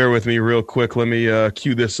bear with me real quick. Let me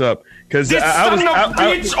cue this up because Go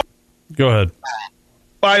ahead.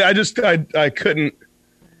 I couldn't.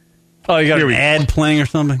 Oh, you got an ad playing or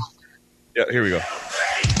something? Yeah, here we go.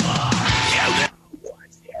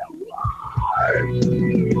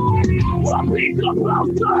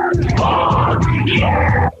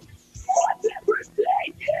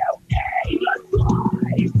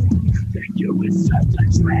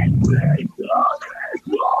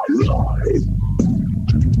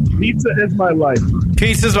 Pizza is my life.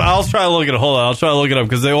 Pizza's. I'll try to look it up. Hold on. I'll try to look it up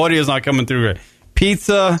because the audio is not coming through right.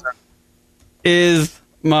 Pizza is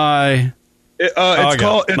my. It's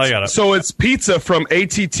called. I got it. So it's Pizza from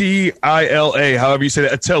Attila. However you say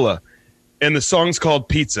that, Attila, and the song's called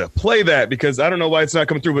Pizza. Play that because I don't know why it's not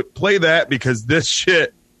coming through, but play that because this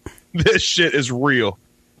shit is real.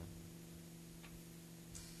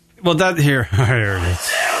 Well, here it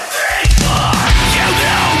is.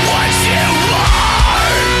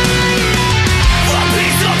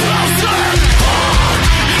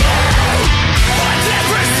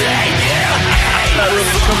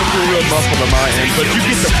 Coming through real muffled on my end, but you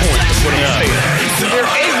get the point of what I'm saying. They're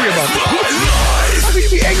angry about pizza. How can you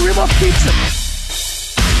be angry about pizza?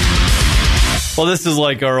 Well, this is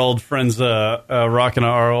like our old friends, rocking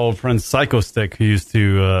our old friend Psycho Stick, who used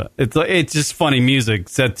to. It's just funny music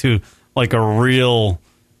set to like a real,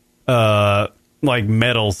 like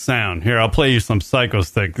metal sound. Here, I'll play you some Psycho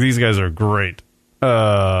Stick. These guys are great.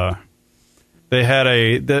 They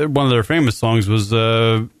had one of their famous songs was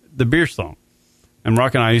the beer song. And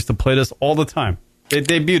Rock and I used to play this all the time. They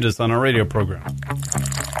debuted this on our radio program.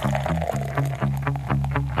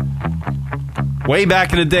 Way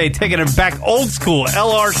back in the day, taking it back old school,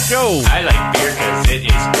 LR Show. I like beer because it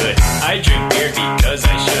is good. I drink beer because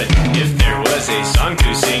I should. If there was a song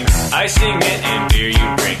to sing, I sing it and beer you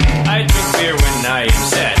bring. I drink beer when I am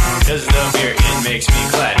sad, because the beer, it makes me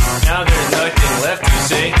glad. Now there's nothing left to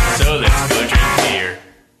say, so let's go drink beer.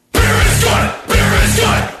 Beer is good! Beer is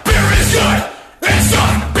good! Beer is good! It's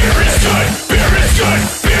on! Beer is good! Beer is good!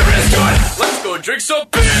 Beer is good! Let's go drink some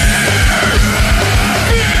beer!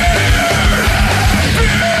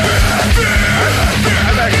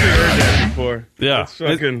 I've actually heard that before. Yeah.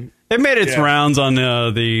 It made its rounds on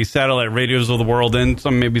the satellite radios of the world and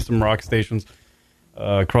maybe some rock stations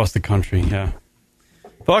across the country. Yeah.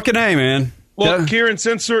 Fucking A, man. Well, Kieran,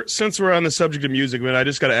 since we're on the subject of music, man, I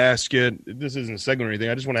just got to ask you. This isn't a segment or anything.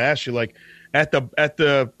 I just want to ask you, like, at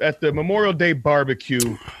the Memorial Day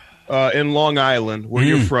barbecue in Long Island, where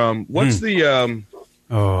you're from, what's the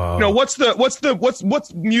what's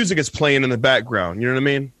music is playing in the background? You know what I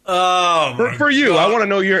mean? Oh, for you, I want to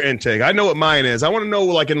know your intake. I know what mine is. I want to know,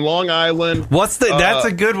 like, in Long Island. That's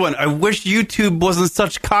a good one. I wish YouTube wasn't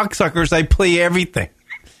such cocksuckers. I play everything.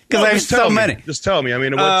 Because I have so many. Just tell me. I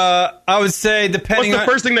mean, I would say depending. What's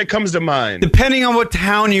the first thing that comes to mind? Depending on what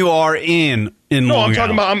town you are in Long Island. No, I'm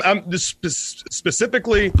talking about. I'm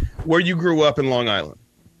specifically where you grew up in Long Island.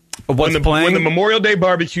 What's playing? When the Memorial Day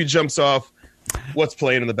barbecue jumps off, what's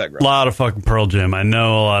playing in the background? A lot of fucking Pearl Jam. I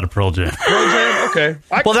know a lot of Pearl Jam. Pearl Jam. Okay.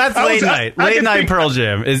 That's late night. Late night Pearl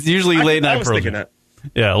Jam. It's usually late night Pearl Jam. That.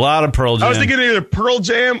 Yeah, a lot of Pearl Jam. I was thinking either Pearl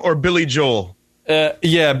Jam or Billy Joel.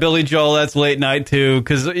 Yeah, Billy Joel, that's late night too,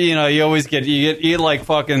 because you always get like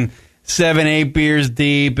fucking 7-8 beers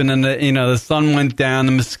deep, and then the sun went down,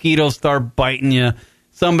 the mosquitoes start biting you.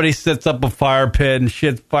 Somebody sets up a fire pit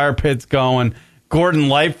and fire pit's going. Gordon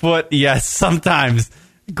Lightfoot, yes, sometimes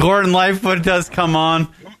Gordon Lightfoot does come on.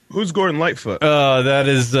 Who's Gordon Lightfoot? That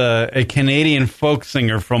is a Canadian folk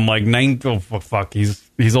singer from like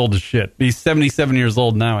he's old as shit. He's 77 years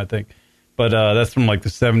old now, I think. But that's from like the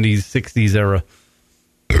 70s, 60s era.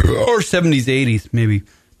 Or 70s, 80s, maybe.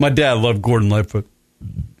 My dad loved Gordon Lightfoot.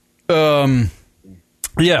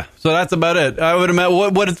 Yeah, so that's about it. I would imagine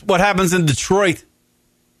what happens in Detroit.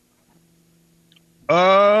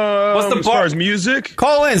 What's the as far as music?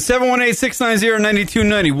 Call in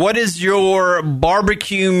 718-690-9290. What is your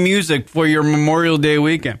barbecue music for your Memorial Day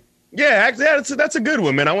weekend? Yeah, that's a good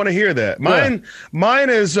one, man. I want to hear that. Mine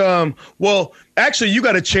is well, actually, you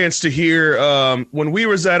got a chance to hear when we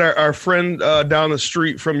was at our friend down the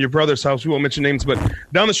street from your brother's house. We won't mention names, but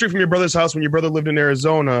down the street from your brother's house when your brother lived in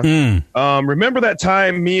Arizona. Remember that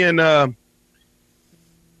time me and a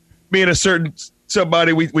certain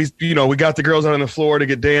somebody we got the girls out on the floor to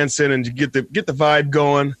get dancing and to get the vibe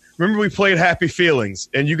going. Remember we played Happy Feelings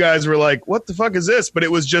and you guys were like, what the fuck is this? But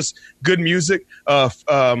it was just good music.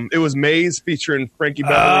 It was Maze featuring Frankie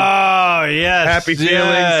Beverly. Oh, yes. Happy Feelings.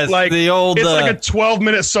 Yes, like the old, it's like a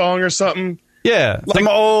 12-minute song or something. Yeah. Some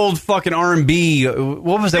old fucking R&B.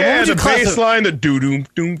 What was that? Yeah, what would the you bass line, the doom, doom,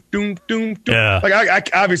 doom, doom, doom. Yeah. Like I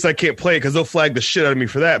obviously I can't play it because they'll flag the shit out of me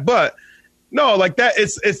for that. But no, like that,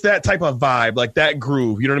 it's that type of vibe, like that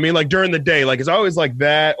groove. You know what I mean? Like during the day, like it's always like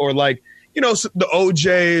that, or like, the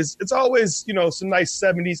OJs. It's always, some nice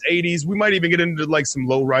 70s, 80s. We might even get into like some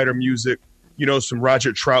lowrider music, some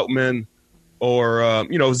Roger Troutman or,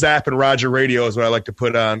 Zap and Roger Radio is what I like to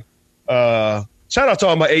put on. Shout out to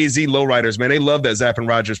all my AZ lowriders, man. They love that Zap and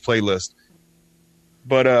Rogers playlist.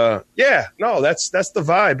 But that's the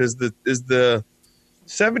vibe is the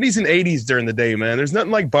 70s and 80s during the day, man. There's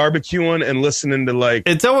nothing like barbecuing and listening to like.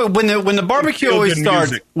 It's always when the barbecue always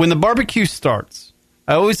starts. Music. When the barbecue starts,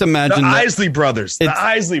 I always imagine the Isley Brothers. But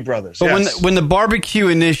yes. when the barbecue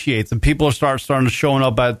initiates and people starting to showing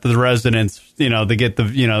up at the residence, they get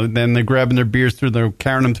then they're grabbing their beers they're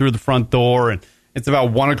carrying them through the front door, and it's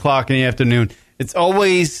about 1:00 in the afternoon. It's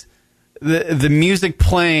always the music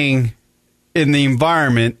playing in the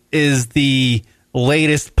environment is the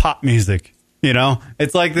latest pop music.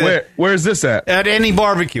 It's like where is this at? At any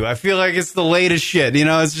barbecue. I feel like it's the latest shit.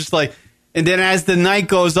 It's just like. And then as the night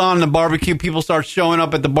goes on, the barbecue, people start showing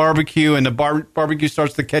up at the barbecue, and the barbecue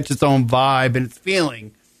starts to catch its own vibe and its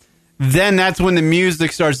feeling. Then that's when the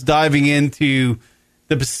music starts diving into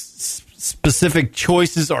the specific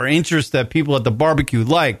choices or interests that people at the barbecue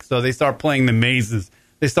like. So they start playing the Mazes.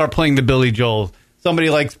 They start playing the Billy Joels. Somebody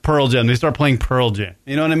likes Pearl Jam. They start playing Pearl Jam.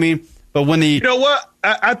 You know what I mean? But when you know what?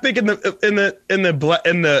 I think in the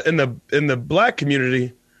black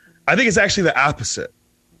community, I think it's actually the opposite.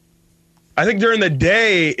 I think during the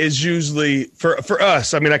day is usually for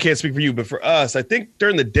us. I mean, I can't speak for you, but for us, I think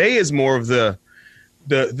during the day is more of the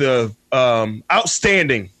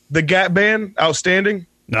Outstanding, the Gap Band, Outstanding.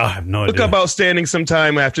 No, I have no idea. Look up Outstanding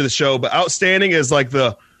sometime after the show. But Outstanding is like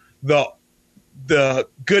the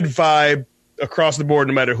good vibe across the board,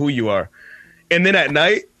 no matter who you are. And then at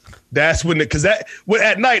night, that's when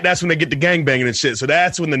at night that's when they get the gangbanging and shit. So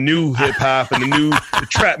that's when the new hip hop and the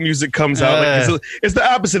trap music comes out. Like it's the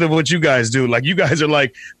opposite of what you guys do. Like you guys are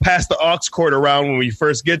like pass the aux cord around when we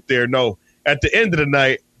first get there. No, at the end of the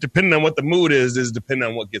night, depending on what the mood is depending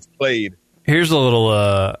on what gets played. Here's a little.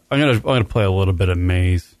 I'm gonna play a little bit of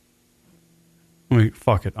Maze.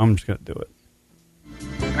 Fuck it. I'm just gonna do it.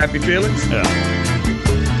 Happy Feelings. Yeah.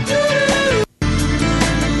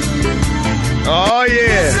 Oh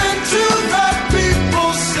yeah.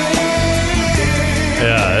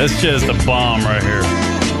 Yeah, this shit is the bomb right here.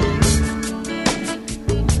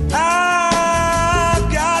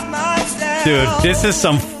 Dude, this is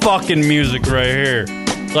some fucking music right here.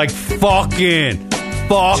 Like fucking.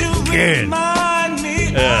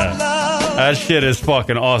 Yeah. That shit is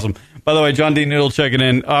fucking awesome. By the way, John D. Noodle checking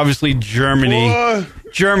in. Obviously, Germany.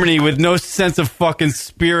 Germany with no sense of fucking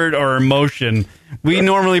spirit or emotion. We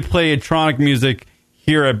normally play electronic music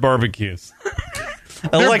here at barbecues.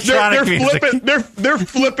 Electronic music. They're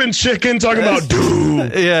flipping chicken, talking about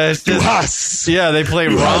dude. Yeah, it's just, yeah, they play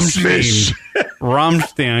Rammstein,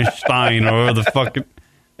 or whatever the fucking.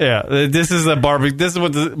 Yeah, this is a barbecue. This is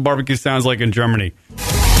what the barbecue sounds like in Germany. You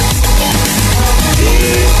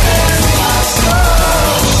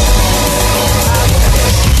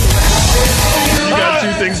got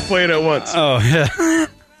two things playing at once. Oh yeah,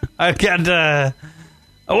 I want a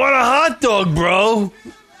hot dog, bro.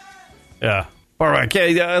 Yeah.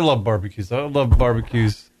 I love barbecues. I love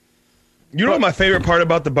barbecues. You know what my favorite part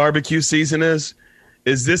about the barbecue season is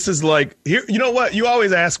this is like here. You know what? You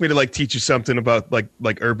always ask me to like teach you something about like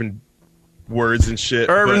urban words and shit.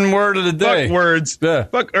 Urban word of the day. Fuck words. Yeah.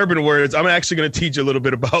 Fuck urban words. I'm actually going to teach you a little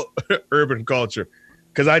bit about urban culture.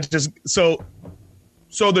 Because so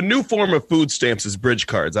the new form of food stamps is bridge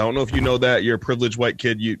cards. I don't know if you know that. You're a privileged white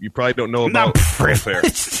kid. You probably don't know about welfare.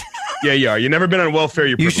 Yeah, you are. You've never been on welfare.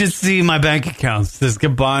 You're privileged. You should see my bank accounts. This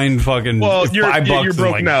combined fucking $5. You're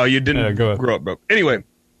broke now. You didn't grow up broke. Anyway,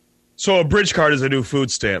 so a bridge card is a new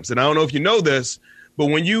food stamps. And I don't know if you know this, but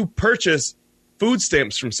when you purchase food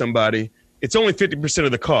stamps from somebody, it's only 50%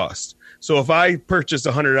 of the cost. So if I purchased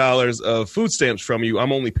 $100 of food stamps from you,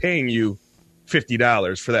 I'm only paying you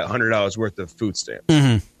 $50 for that $100 worth of food stamps.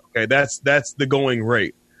 Mm-hmm. Okay, that's the going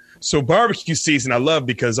rate. So barbecue season, I love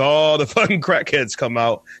because all the fucking crackheads come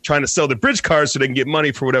out trying to sell the bridge cards so they can get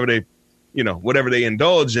money for whatever they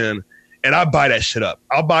indulge in, and I buy that shit up.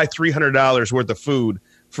 I'll buy $300 worth of food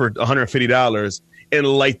for $150 and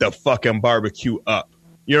light the fucking barbecue up.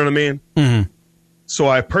 You know what I mean? Mm-hmm. So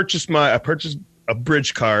I purchased a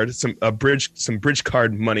bridge card, some bridge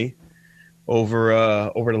card money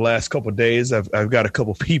over the last couple of days. I've got a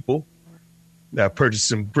couple people that purchased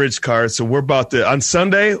some bridge cards. So we're about to, on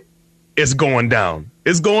Sunday, it's going down.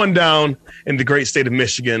 It's going down in the great state of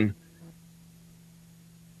Michigan.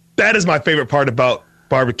 That is my favorite part about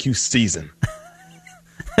barbecue season.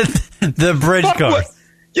 The bridge card.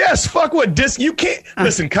 Yes, fuck what you can't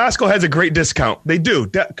listen. Costco has a great discount. They do.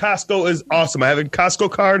 Costco is awesome. I have a Costco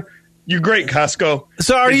card. You're great, Costco.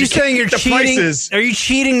 So are you saying you're cheating? Are you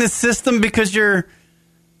cheating the system because you're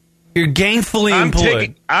gainfully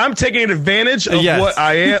employed? I'm taking advantage of what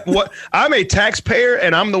I am. What I'm a taxpayer,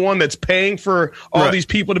 and I'm the one that's paying for all these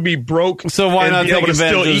people to be broke. So why not be able to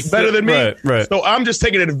still eat better than me? Right. So I'm just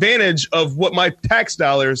taking advantage of what my tax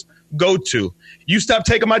dollars go to. You stop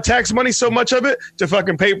taking my tax money, so much of it, to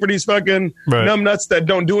fucking pay for these fucking numbnuts that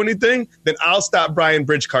don't do anything, then I'll stop buying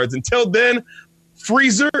bridge cards. Until then,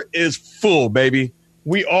 freezer is full, baby.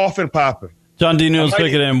 We off and popping. John D. Noodles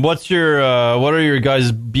picking in. What are your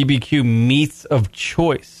guys' BBQ meats of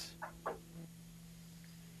choice?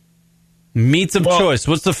 Meats of choice.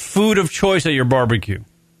 What's the food of choice at your barbecue?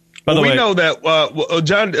 By the way, we know that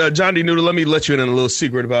John D. Noodle. Let me let you in on a little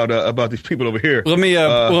secret about these people over here. Let me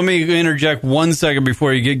interject 1 second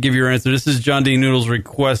before you give your answer. This is John D. Noodle's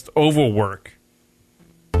request overwork.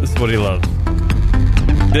 This is what he loves.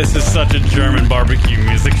 This is such a German barbecue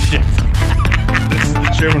music shit. This is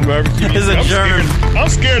the German barbecue. I'm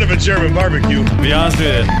scared of a German barbecue. To be honest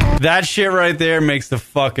with you, that shit right there makes the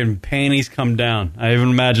fucking panties come down. I even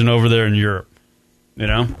imagine over there in Europe. You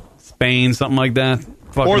know? Spain, something like that.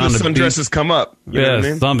 Fucking or the sundresses come up. You know what I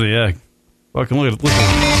mean? Something, yeah. Fucking look at it.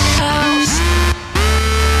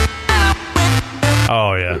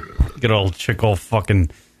 Oh, yeah. Get old chick all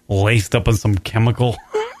fucking laced up on some chemical.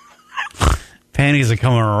 Panties are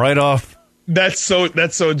coming right off. That's so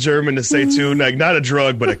German to say too. Like not a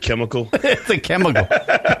drug, but a chemical. It's a chemical.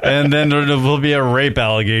 And then there will be a rape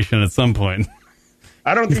allegation at some point.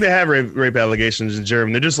 I don't think they have rape allegations in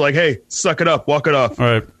German. They're just like, hey, suck it up, walk it off. All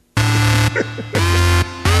right.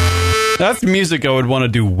 That's music I would want to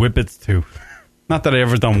do whippets to. Not that I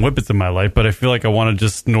ever done whippets in my life, but I feel like I want to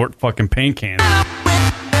just snort fucking paint cans.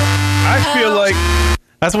 I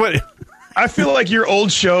feel like your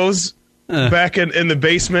old shows back in the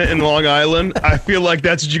basement in Long Island, I feel like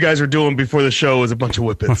that's what you guys were doing before the show was a bunch of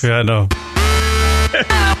whippets. Okay, I know.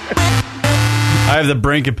 I have the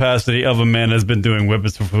brain capacity of a man that's been doing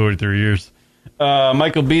whippets for 43 years.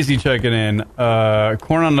 Michael Beasy checking in.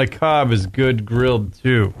 Corn on the cob is good grilled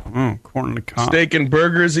too. Corn on the cob. Steak and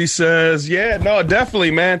burgers, he says. Yeah, no,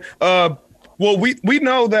 definitely, man. Well, we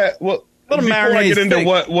know that. Well, before I get into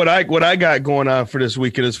what I got going on for this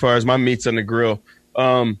weekend as far as my meats on the grill.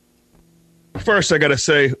 First, I gotta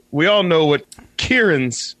say, we all know what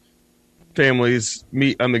Kieran's family's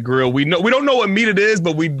meat on the grill. We don't know what meat it is,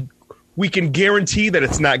 but we can guarantee that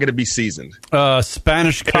it's not going to be seasoned.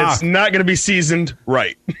 Spanish cock. And it's not going to be seasoned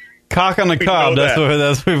right. Cock on the cob.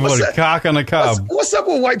 That's what we put. Cock on the cob. What's up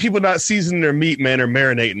with white people not seasoning their meat, man, or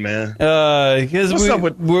marinating, man? Because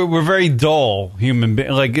we're very dull human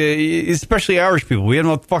beings. Like, especially Irish people. We have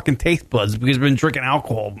no fucking taste buds because we've been drinking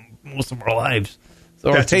alcohol most of our lives.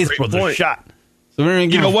 So our taste buds are shot. So we don't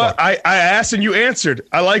give you know what? I asked and you answered.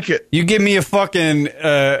 I like it. You give me a fucking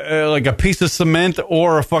like a piece of cement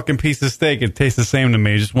or a fucking piece of steak, it tastes the same to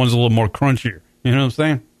me. Just one's a little more crunchier. You know what I'm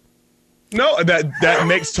saying? No, that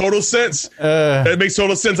makes total sense. That makes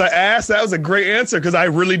total sense. I asked. That was a great answer because I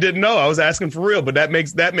really didn't know. I was asking for real, but that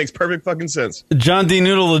makes perfect fucking sense. John D.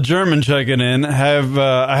 Noodle, the German, checking in.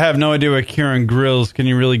 I have no idea what Kieran grills. Can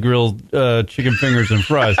you really grill chicken fingers and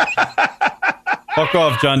fries? Fuck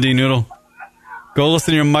off, John D. Noodle. Go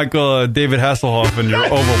listen to your Michael David Hasselhoff and your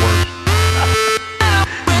overwork.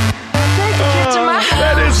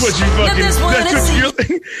 what you fucking. That's what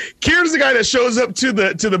you're. Kieran's the guy that shows up to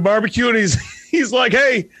the barbecue and he's like,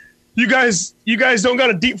 hey, you guys don't got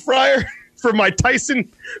a deep fryer for my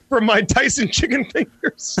Tyson chicken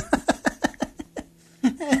fingers.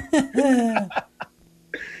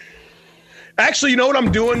 Actually, you know what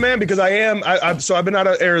I'm doing, man? Because I've been out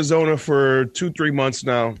of Arizona for 2-3 months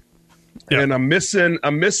now. Yeah. And I'm missing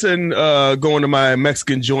going to my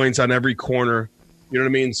Mexican joints on every corner. You know what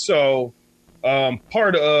I mean? So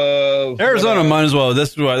part of Arizona might as well.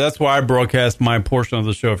 That's why I broadcast my portion of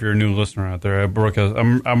the show. If you're a new listener out there,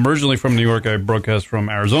 I'm originally from New York. I broadcast from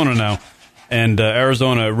Arizona now, and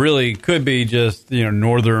Arizona really could be just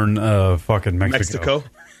northern fucking Mexico.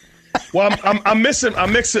 Well, I'm missing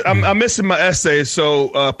my essay.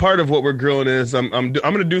 So part of what we're grilling is I'm going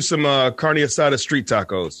to do some carne asada street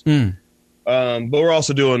tacos. But we're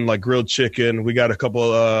also doing like grilled chicken. We got a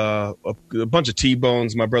couple a bunch of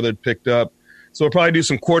T-bones my brother had picked up. So we'll probably do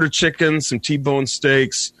some quarter chicken, some T-bone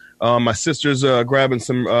steaks. My sister's grabbing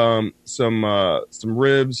some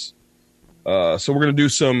ribs. So we're gonna do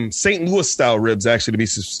some St. Louis style ribs, actually, to be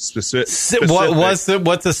specific.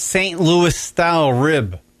 What's a St. Louis style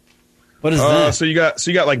rib? What is that? So you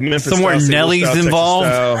got like Memphis. Somewhere style, Nelly's style,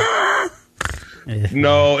 involved.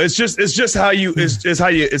 No, it's just how you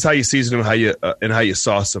season them, how you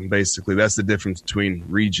sauce them. Basically, that's the difference between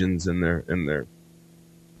regions and their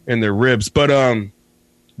ribs. But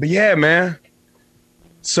yeah, man,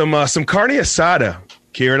 some carne asada,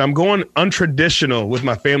 Kieran. I'm going untraditional with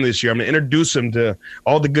my family this year. I'm gonna introduce them to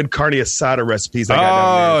all the good carne asada recipes I got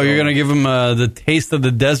down there. You're gonna give them the taste of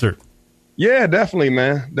the desert. Yeah, definitely,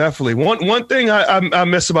 man. Definitely. One thing I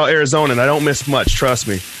miss about Arizona, and I don't miss much, trust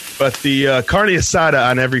me, but the carne asada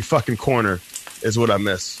on every fucking corner is what I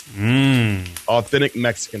miss. Authentic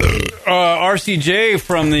Mexican food. RCJ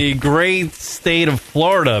from the great state of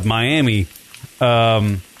Florida, Miami. These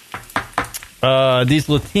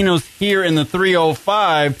Latinos here in the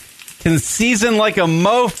 305 can season like a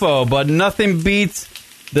mofo, but nothing beats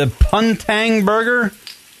the Poontang burger.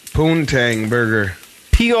 Poontang burger.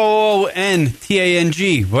 Poontang,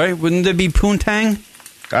 right? Wouldn't it be Poontang?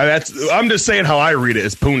 I'm just saying how I read it.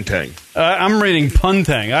 It's Poontang. I'm reading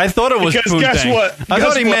Poontang. I thought it was Poontang. Guess what? I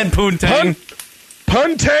thought he meant Poontang.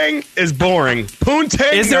 Poontang is boring.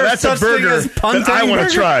 Poontang, is there that's a burger that I want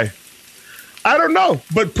to try. I don't know,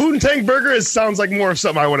 but Poontang burger sounds like more of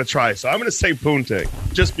something I want to try. So I'm going to say Poontang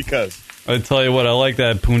just because. I tell you what, I like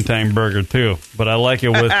that Poontang burger too, but I like it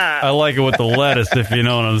with the lettuce, if you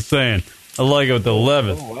know what I'm saying. I like it with the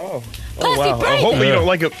lettuce. Oh wow! I hope you don't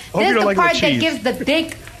like it. Hope you don't like the cheese. This is the part that gives the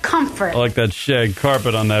dick comfort. I like that shag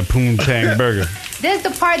carpet on that Poontang burger. This is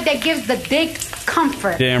the part that gives the dick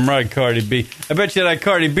comfort. Damn right, Cardi B. I bet you that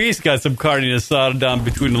Cardi B's got some carne asada down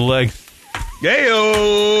between the legs.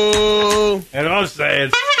 Yayo! And I'm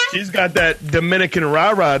saying, she's got that Dominican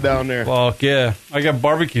rah-rah down there. Fuck yeah! I got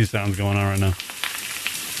barbecue sounds going on right now.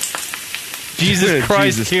 Jesus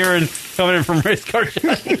Christ, Kieran coming in from race car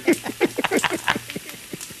shop.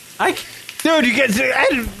 Dude, you guys,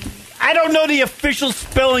 I don't know the official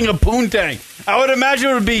spelling of Poontang. I would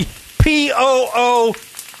imagine it would be Pootang,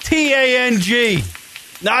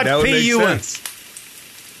 not P-U-N.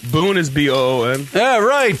 Boone is B-O-O-N. Yeah,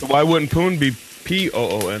 right. So why wouldn't Poon be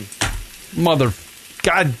P-O-O-N? Mother,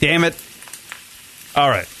 God damn it. All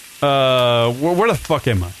right. Where the fuck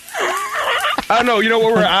am I? I don't know. You know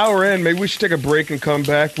what? We're an hour in. Maybe we should take a break and come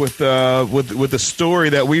back with the story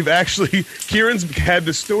that we've actually. Kieran's had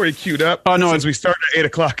the story queued up. Oh no! Since we started at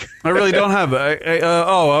 8:00. I really don't have it.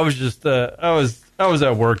 I was just I was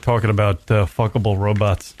at work talking about fuckable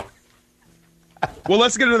robots. Well,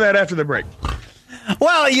 let's get into that after the break.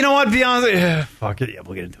 Well, you know what? Be honest. Fuck it. Yeah,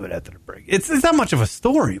 we'll get into it after the break. It's not much of a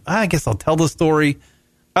story. I guess I'll tell the story.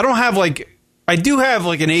 I don't have I do have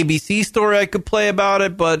an ABC story I could play about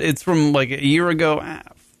it, but it's from a year ago.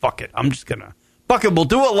 Fuck it. I'm just gonna. Fuck it. We'll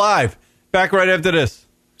do it live. Back right after this.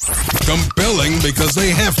 Compelling because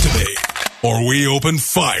they have to be, or we open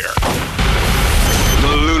fire.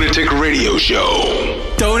 The Lunatic Radio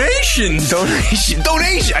Show. Donation.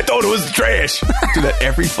 I thought it was trash. I do that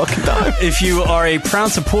every fucking time. If you are a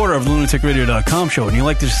proud supporter of lunaticradio.com show and you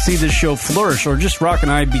like to see this show flourish or just Rock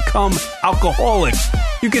and I become alcoholics,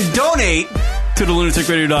 you can donate to the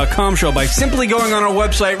lunaticradio.com show by simply going on our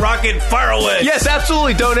website, Rocket Fire Away. Yes,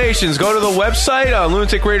 absolutely. Donations. Go to the website,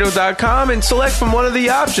 lunaticradio.com, and select from one of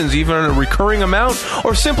the options, either a recurring amount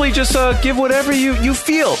or simply just give whatever you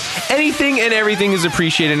feel. Anything and everything is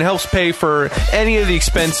appreciated and helps pay for any of the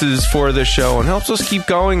expenses for the show and helps us keep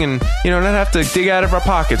going and not have to dig out of our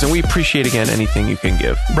pockets. And we appreciate, again, anything you can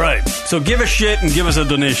give. Right. So give a shit and give us a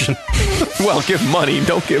donation. Well, give money.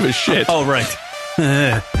 Don't give a shit. Oh, right.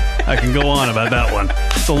 I can go on about that one.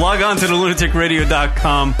 So log on to the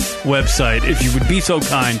lunaticradio.com website if you would be so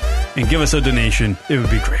kind and give us a donation. It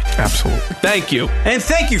would be great. Absolutely. Thank you. And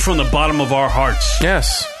thank you from the bottom of our hearts.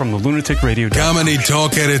 Yes. From the lunaticradio.com. Comedy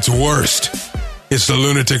talk at its worst. It's the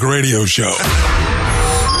Lunatic Radio Show.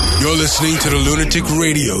 You're listening to the Lunatic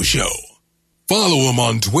Radio Show. Follow him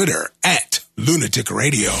on Twitter at Lunatic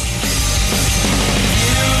Radio.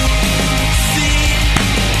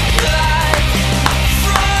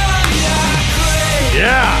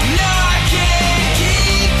 Yeah.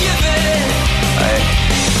 I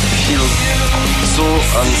feel so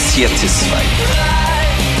unsatisfied.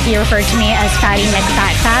 He referred to me as Fatty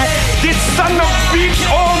McFat. This son of bitch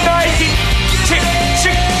all night. Chick.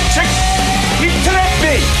 He trapped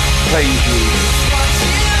me. Thank you.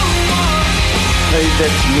 Pay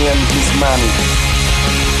that man his money.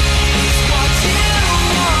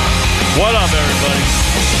 What up, everybody?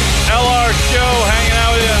 LR Show hanging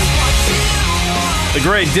out with you. The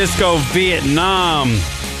great Disco Vietnam.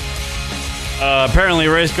 Apparently,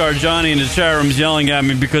 Race Car Johnny in the chat room is yelling at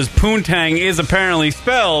me because Poontang is apparently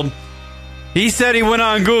spelled. He said he went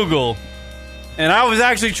on Google, and I was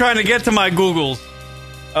actually trying to get to my Googles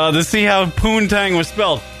to see how Poontang was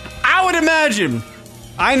spelled. I would imagine,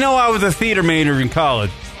 I know I was a theater major in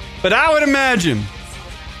college, but I would imagine,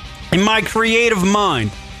 in my creative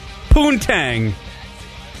mind, Poontang,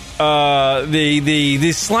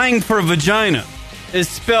 the slang for vagina, is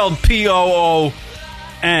spelled Poontang.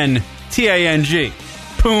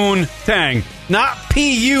 Poontang. Not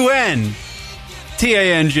Puntang.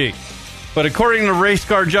 But according to Race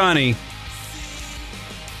Car Johnny,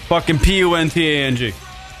 fucking Puntang.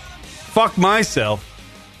 Fuck myself.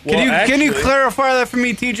 Can you clarify that for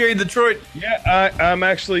me, TJ in Detroit? Yeah, I'm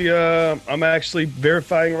actually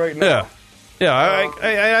verifying right now. Yeah.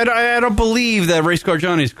 I don't believe that Race Car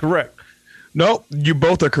Johnny is correct. Nope, you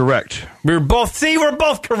both are correct. We're both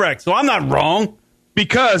correct, so I'm not wrong.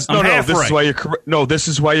 Because this is why you're correct. No, this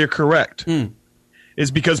is why you're correct. Is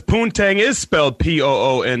because Poontang is spelled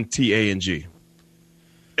Poontang.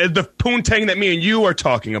 The Poontang that me and you are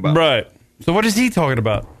talking about. Right. So what is he talking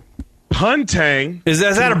about? Puntang. Is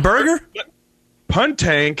that a burger?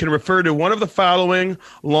 Puntang can refer to one of the following: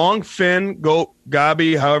 long fin,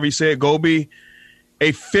 goby, however you say it, goby,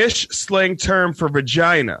 a fish slang term for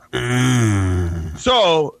vagina.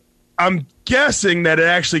 So I'm guessing that it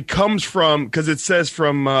actually comes from, because it says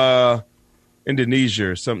from Indonesia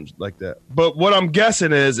or something like that. But what I'm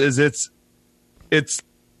guessing is it's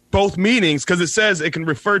both meanings, because it says it can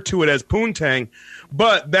refer to it as Poontang,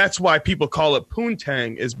 but that's why people call it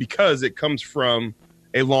Poontang, is because it comes from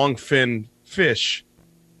a long fin fish,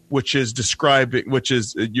 which is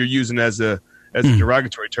you're using as a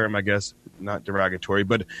derogatory term, I guess. Not derogatory,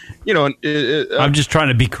 but I'm just trying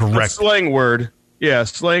to be correct. Slang word. Yeah,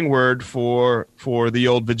 slang word for the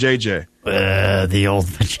old vajayjay. The old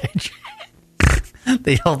vajayjay.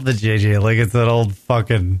 The old vajayjay, like it's that old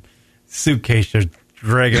fucking suitcase you're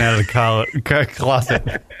dragging out of the closet.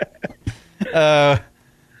 Wu-Tang. I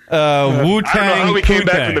don't know how we came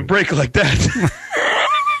back from the break like that.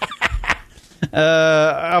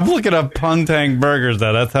 I'm looking up Puntang burgers,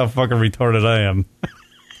 though. That's how fucking retarded I am.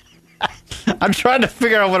 I'm trying to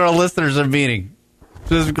figure out what our listeners are meaning.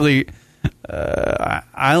 Specifically,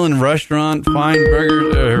 Island Restaurant, Fine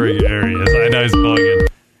Burgers. Oh, here he is. I know he's calling in.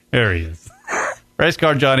 There he is. Race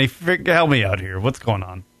Car Johnny, help me out here. What's going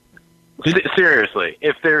on? Seriously,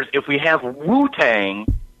 if we have Wu-Tang,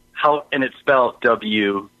 and it's spelled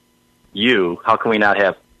W-U, how can we not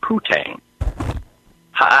have Poontang?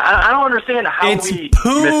 I don't understand how we messed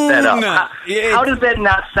that up. How does that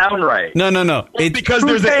not sound right? No. It's because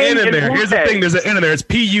there's an N in there. Here's the thing. There's an N in there. It's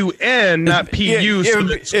P-U-N, not P-U.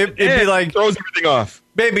 It'd be like, throws everything off.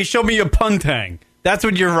 Baby, show me your Puntang. That's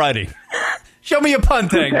what you're writing. Show me your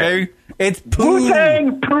Puntang, baby. It's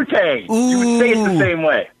Poontang. You would say it the same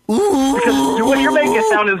way. Because what you're making it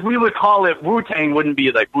sound is we would call it Wu-Tang, wouldn't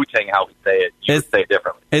be like Wu-Tang how we say it. You would say it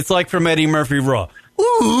differently. It's like from Eddie Murphy Raw.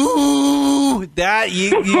 Ooh, that you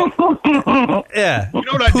yeah. You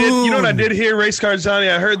know what I did? You know what I did here, Race Car Johnny?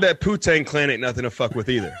 I heard that Poontang clan ain't nothing to fuck with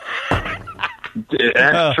either.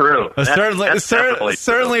 That's true.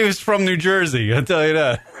 Certainly it was from New Jersey. I'll tell you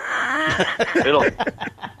that.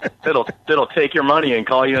 It'll take your money and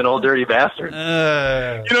call you an old dirty bastard. You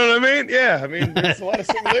know what I mean? Yeah, I mean there's a lot of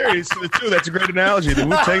similarities to the two. That's a great analogy. The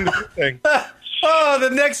Wu-Tang, the Poontang. Oh, the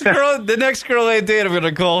next girl I date, I'm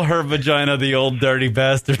gonna call her vagina the old dirty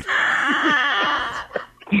bastard.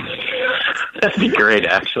 That'd be great,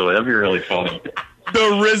 actually. That'd be really funny. The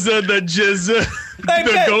RZA, the Jizza,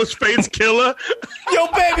 the Ghostface Killer. Yo,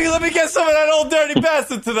 baby, let me get some of that old dirty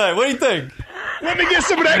bastard tonight. What do you think? Let me get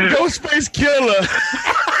some of that Ghostface Killer.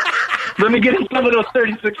 Let me get some of those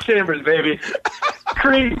 36 chambers, baby.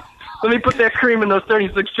 Cream. Let me put that cream in those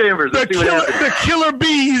 36 chambers. Let's see what happens. The killer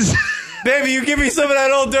bees. Baby, you give me some of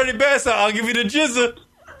that old dirty bastard, I'll give you the jizza.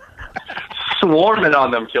 Swarming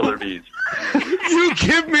on them killer bees. You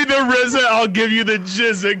give me the RZA, I'll give you the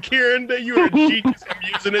jizza. Kieran, you are a genius. I'm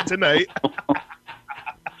using it tonight.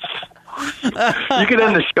 You can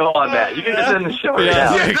end the show on that. You can just end the show right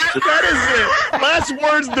now. Yeah, that is it. Last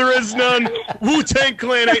words, there is none. Wu-Tang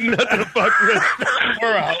Clan ain't nothing to fuck with.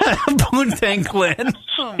 We're out. Wu-Tang Clan.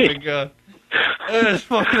 Oh, my God. That's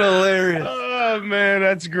fucking hilarious. Oh, man,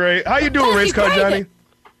 that's great. How you doing, Race Car Johnny?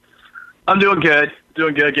 I'm doing good.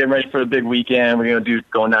 Doing good. Getting ready for the big weekend. We're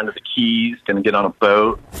going down to the Keys. Gonna get on a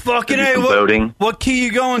boat. Fucking do A. some boating. What key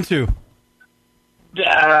you going to?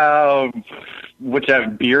 Whichever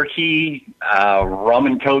beer key, rum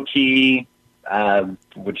and coke key,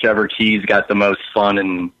 whichever key's got the most fun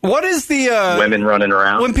and what is the women running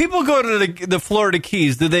around. When people go to the Florida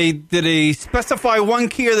Keys, do they specify one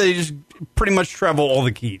key, or they just pretty much travel all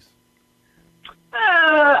the keys?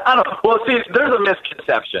 I don't know. Well, see, there's a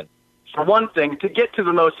misconception. For one thing, to get to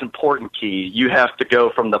the most important key, you have to go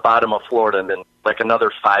from the bottom of Florida and then like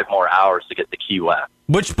another 5 more hours to get to Key West.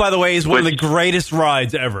 Which, by the way, is one of the greatest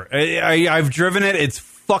rides ever. I've driven it. It's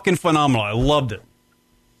fucking phenomenal. I loved it.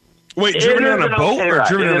 Wait, driven on a boat or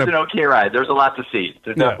driven on a... It is an okay ride. There's a lot to see.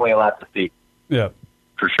 There's definitely a lot to see. Yeah.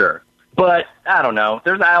 For sure. But, I don't know.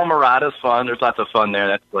 There's Isle Morada's fun. There's lots of fun there.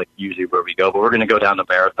 That's like usually where we go. But we're going to go down to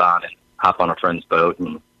Marathon and hop on a friend's boat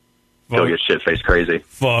and go get shit-faced crazy.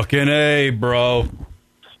 Fucking A, bro.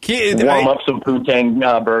 Warm up some Wu-Tang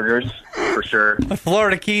burgers, for sure. The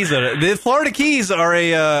Florida Keys are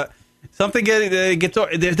a something gets.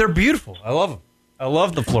 They're beautiful. I love them. I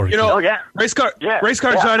love the Florida Keys. Race car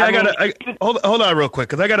Johnny. Hold on real quick,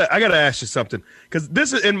 because I gotta ask you something. Because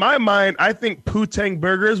this is in my mind, I think Wu-Tang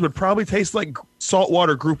burgers would probably taste like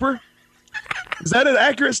saltwater grouper. Is that an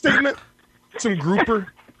accurate statement? Some grilled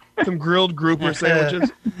grouper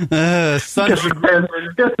sandwiches.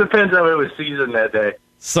 Just depends how it was seasoned that day.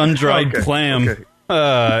 Sun-dried clam.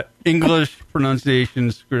 Okay. English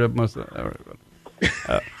pronunciation screwed up most of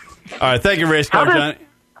that. All right, thank you, Race Car Johnny.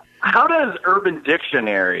 How does Urban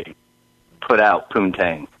Dictionary put out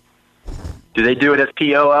Poontang? Do they do it as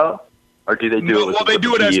P-O-O? Or do they do it with they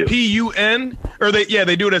do it as P-U? P-U-N. Or they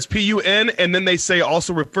do it as P-U-N, and then they say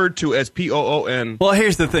also referred to as P-O-O-N. Well,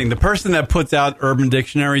 here's the thing. The person that puts out Urban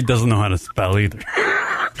Dictionary doesn't know how to spell either.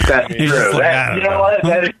 That's true. You know what?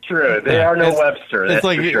 That is true. They are no Webster. That's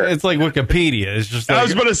for sure. It's like Wikipedia. It's just. I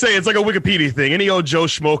was going to say it's like a Wikipedia thing. Any old Joe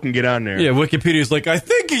Schmo can get on there. Yeah, Wikipedia's like, I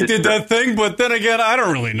think he did that thing, but then again, I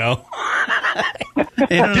don't really know.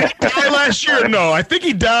 Did he die last year? No, I think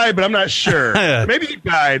he died, but I'm not sure. Maybe he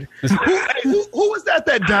died. Who was that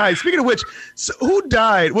died? Speaking of which, who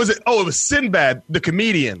died? Was it? Oh, it was Sinbad, the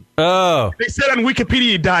comedian. Oh, they said on Wikipedia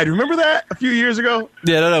he died. Remember that a few years ago?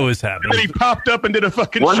 Yeah, that always happens. And then he popped up and did a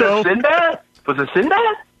fucking show. Was it Sinbad? Was it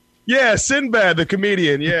Sinbad? Yeah, Sinbad, the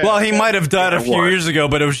comedian. Yeah. Well, he might have died a few years ago,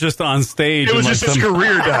 but it was just on stage. It was just his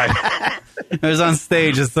career died. It was on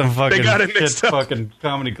stage at some fucking they got it mixed up. Fucking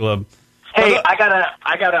comedy club. Hey, I gotta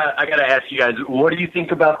ask you guys, what do you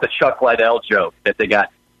think about the Chuck Liddell joke that they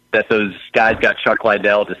got? That those guys got Chuck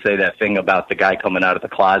Liddell to say that thing about the guy coming out of the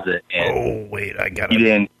closet. And he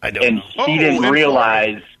didn't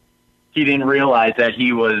realize that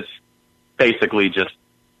he was basically just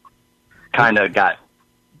kind of got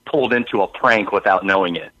pulled into a prank without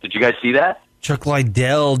knowing it. Did you guys see that? Chuck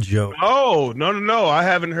Liddell joke. Oh, no. I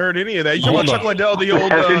haven't heard any of that. You talking about Chuck Liddell, the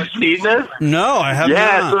old... Have you seen this? No, I haven't.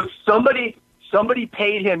 Yeah, so somebody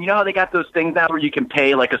paid him. You know how they got those things now where you can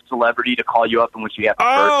pay like a celebrity to call you up and wish you happy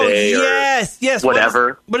birthday yes. or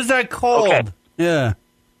whatever? What is that called? Okay. Yeah.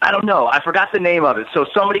 I don't know. I forgot the name of it. So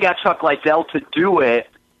somebody got Chuck Liddell to do it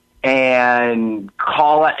and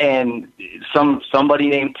call it, and somebody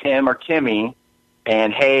named Tim or Timmy,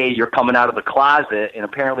 and hey, you're coming out of the closet, and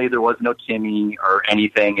apparently there was no Timmy or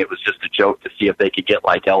anything. It was just a joke to see if they could get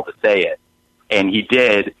Liddell to say it, and he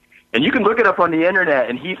did. And you can look it up on the internet,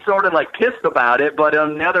 and he's sort of like pissed about it, but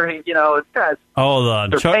on the other hand, it's guys. Hold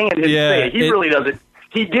on, they're paying him to say it. He really doesn't.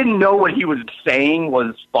 He didn't know what he was saying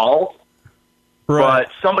was false. Right.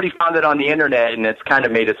 But somebody found it on the internet, and it's kind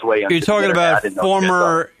of made its way. You're talking about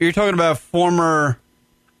former. It's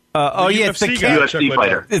the UFC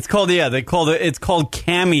fighter. It's called It's called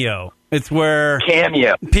Cameo. It's where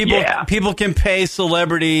people can pay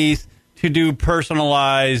celebrities to do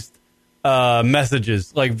personalized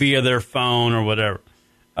messages, like via their phone or whatever.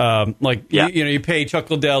 You pay Chuck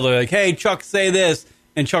Liddell. They're like, hey, Chuck, say this,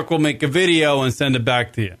 and Chuck will make a video and send it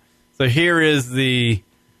back to you. So here is the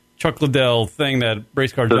Chuck Liddell thing that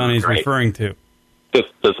Race Car Johnny is referring to. This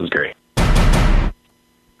is great.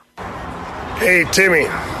 Hey, Timmy.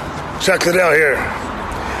 Chuck Liddell here.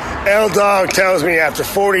 L-Dog tells me after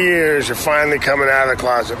 40 years you're finally coming out of the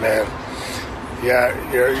closet, man.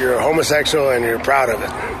 Yeah, you're a homosexual and you're proud of it.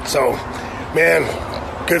 So, man,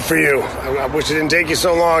 good for you. I wish it didn't take you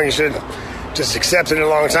so long. You should have just accepted it a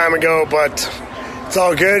long time ago, but it's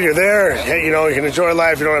all good. You're there. Hey, you can enjoy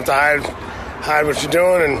life. You don't have to hide what you're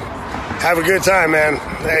doing and have a good time, man.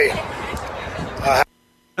 Hey.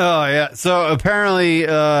 Oh, yeah. So apparently,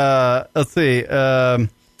 let's see. L-Dog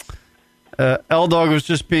was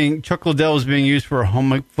Chuck Liddell was being used for a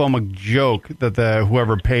homophobic joke that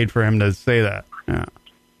whoever paid for him to say that. Yeah.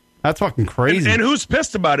 That's fucking crazy. And who's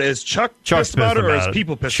pissed about it? Is Chuck's pissed about it, or is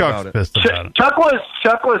people pissed about it? Pissed about it. Chuck was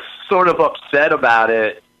sort of upset about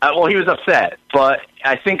it. Well, he was upset, but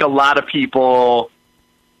I think a lot of people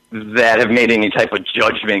that have made any type of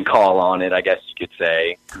judgment call on it, I guess you could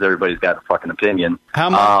say, because everybody's got a fucking opinion.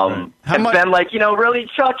 Been like, really,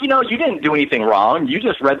 Chuck, you didn't do anything wrong. You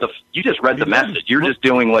just read the message. You're just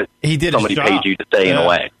doing what somebody paid you to say in a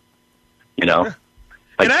way. Like,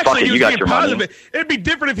 and actually, you got your money. It'd be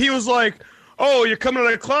different if he was like, "Oh, you're coming out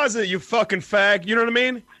of the closet, you fucking fag." You know what I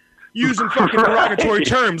mean? Using fucking derogatory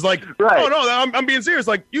terms, like, "Oh no, I'm being serious."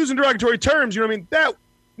 Like using derogatory terms. You know what I mean? That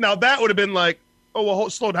would have been like, "Oh well,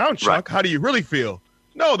 slow down, Chuck. Right. How do you really feel?"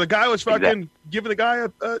 No, the guy was fucking giving the guy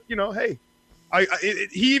hey,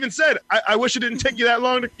 he even said, I wish it didn't take you that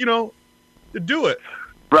long to do it.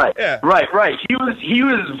 Right. Yeah. Right. He was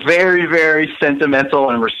very, very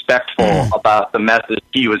sentimental and respectful about the message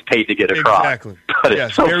he was paid to get across. Exactly. But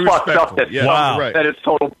it's so fucked up that that it's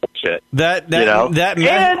total bullshit. That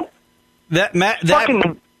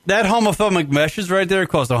homophobic message right there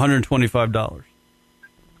cost $125.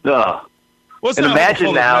 And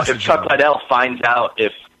imagine now if Chuck Liddell finds out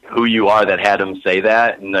who you are that had him say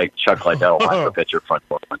that, and like Chuck Liddell winds up at your front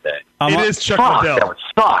door one day. It is Chuck Liddell. That would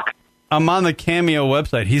suck. I'm on the Cameo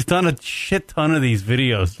website. He's done a shit ton of these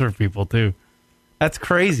videos for people too. That's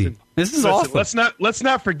crazy. This is awesome. Let's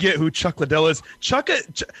not forget who Chuck Liddell is.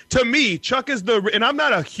 To me, Chuck is and I'm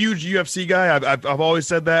not a huge UFC guy. I've always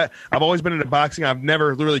said that. I've always been into boxing. I've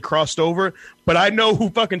never really crossed over, but I know who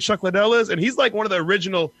fucking Chuck Liddell is, and he's like one of the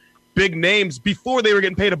original big names before they were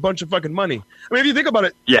getting paid a bunch of fucking money. I mean, if you think about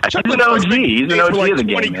it, Chuck he's an OG. He's an OG of the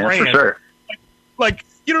game, man, for sure. Like,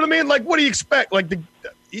 you know what I mean? Like, what do you expect? Like, dude,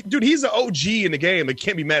 he's an OG in the game. They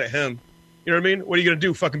can't be mad at him. You know what I mean? What are you gonna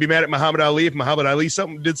do? Fucking be mad at Muhammad Ali if Muhammad Ali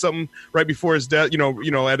did something right before his death? At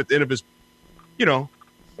the end of his, I'm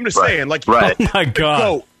just saying, like, oh my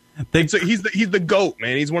god, he's the GOAT,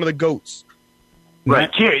 man. He's one of the GOATs. Right,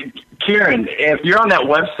 Kieran. If you're on that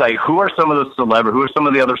website, who are some of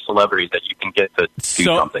the other celebrities that you can get to do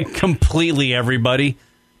something? Completely everybody.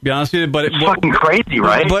 Be honest with you, but it's fucking crazy,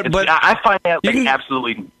 right? But I find that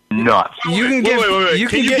absolutely nuts. You can get wait. You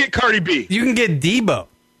can get Cardi B. You can get Debo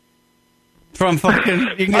from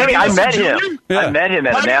fucking. I met him. Yeah. I met him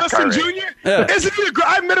at a NASCAR race. Yeah. Isn't he?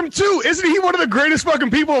 I met him too. Isn't he one of the greatest fucking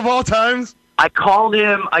people of all times? I called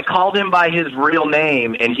him by his real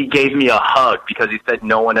name, and he gave me a hug because he said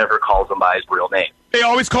no one ever calls him by his real name. They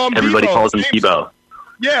always call him. Everybody Debo. calls him Debo.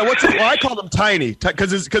 Yeah, I called him Tiny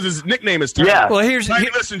because his nickname is Tiny. Yeah. Well, Tiny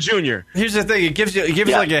Listen Jr. Here's the thing: it gives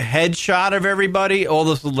like a headshot of everybody, all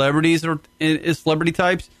the celebrities or celebrity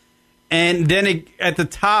types, and then on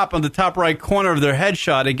the top right corner of their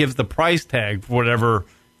headshot, it gives the price tag for whatever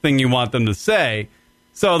thing you want them to say.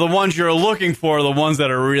 So the ones you're looking for are the ones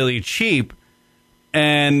that are really cheap,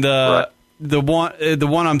 and the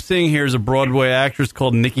one I'm seeing here is a Broadway actress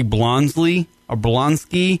called Nikki Blonsky,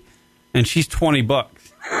 and she's $20.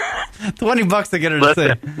 $20 to get her to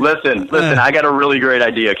say. Listen. I got a really great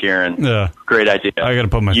idea, Kieran. Yeah, great idea. I got to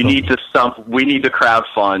put myself. We need to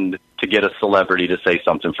crowdfund to get a celebrity to say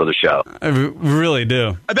something for the show. I really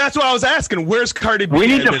do. That's what I was asking. Where's Cardi B? You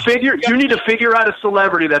need to figure out a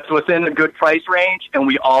celebrity that's within a good price range, and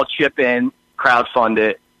we all chip in, crowdfund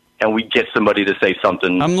it, and we get somebody to say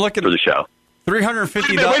something for the show. $350.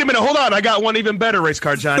 Wait a minute, hold on. I got one even better, Race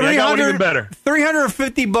Car Johnny. I got one even better.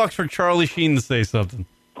 $350 for Charlie Sheen to say something.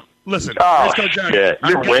 Listen, Race Car Johnny. Shit.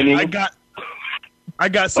 You're winning. I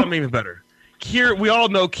got something even better. We all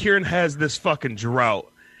know Kieran has this fucking drought.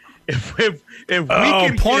 If we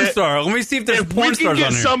can porn star. Let me see if there's porn stars on here. If we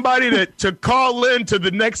can get somebody to call in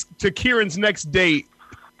to Kieran's next date.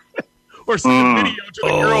 Or send a video to the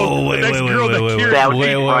girl, the next girl that Kieran.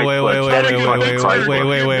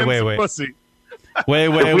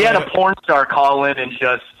 Wait. If we had a porn star call in and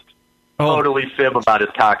just totally fib about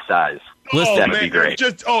his cock size. Listen, That'd be great.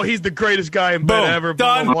 He's the greatest guy in bed ever.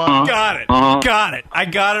 Done. Blah, blah, blah. Got it. Got it. I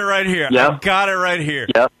got it right here. Yep. I got it right here.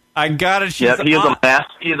 Yep. I got it. She's Yep. He is a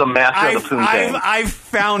master of the poontang. I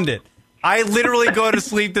found it. I literally go to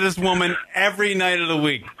sleep to this woman every night of the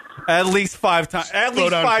week. At least 5 times. At Slow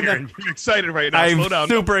least down, 5 Kieran. times. You're excited right now. I'm Slow down.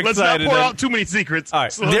 super Let's excited. not pour out too many secrets. All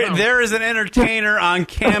right. Slow down. There is an entertainer on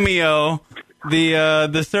Cameo,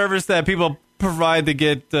 the service that people provide to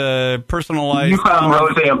get personalized. You found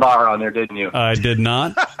Roseanne Barr on there, didn't you? I did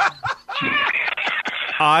not.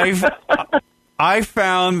 I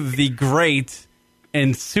found the great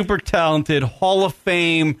and super talented Hall of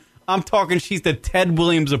Fame. I'm talking. She's the Ted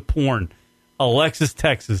Williams of porn. Alexis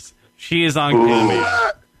Texas. She is on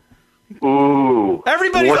Cameo. Ooh.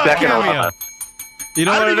 Everybody's on Cameo. You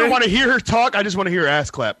know I what don't it even is? want to hear her talk. I just want to hear her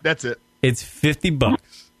ass clap. That's it. It's $50.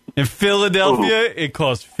 In Philadelphia, it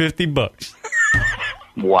costs $50.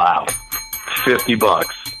 Wow. $50.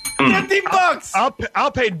 $50.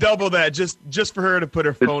 I'll pay double that just for her to put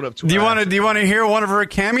her phone up to her. Do you want to hear one of her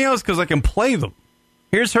cameos? Because I can play them.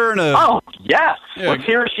 Here's her in a. Oh yes. Yeah. Let's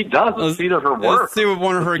hear what she does. Let's see her work. Let's see what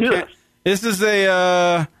one of her. This is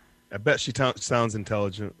a. I bet she sounds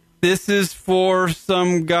intelligent. This is for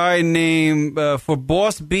some guy named for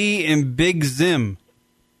Boss B and Big Zim.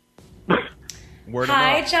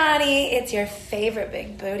 Hi, Johnny. It's your favorite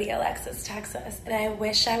big booty, Alexis Texas, and I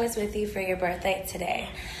wish I was with you for your birthday today.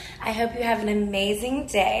 I hope you have an amazing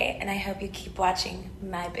day, and I hope you keep watching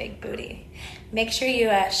My Big Booty. Make sure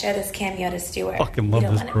you show this cameo to Stuart. Fucking love you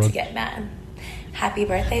don't this want him broad. to get mad. Happy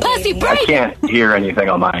birthday, Lassie, baby. I can't hear anything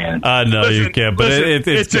on my end. No, you can't, but it's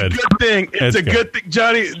good. a good thing. It's a good thing.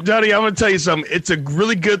 Johnny, I'm going to tell you something. It's a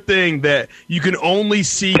really good thing that you can only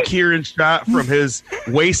see Kieran's shot from his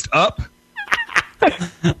waist up.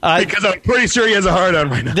 Because I'm pretty sure he has a hard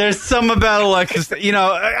on right now. There's some about Alexis.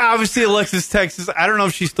 Obviously Alexis Texas. I don't know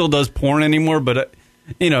if she still does porn anymore, but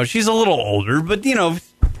she's a little older. But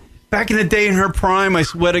back in the day in her prime, I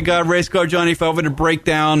swear to God, Race Car Johnny, if I were to break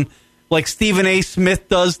down like Stephen A. Smith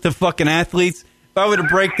does to fucking athletes, if I were to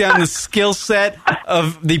break down the skill set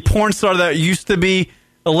of the porn star that used to be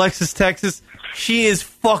Alexis Texas, she is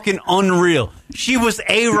fucking unreal. She was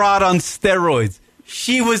A-Rod on steroids.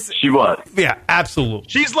 She was. Yeah, absolutely.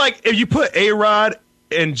 She's like, if you put A-Rod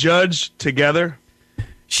and Judge together,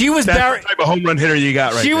 she was that's Barry, the type of home run hitter you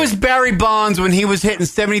got right She there. was Barry Bonds when he was hitting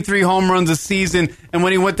 73 home runs a season, and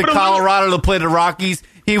when he went to Colorado to play the Rockies,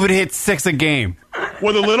 he would hit 6 a game.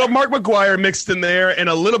 With a little Mark McGwire mixed in there and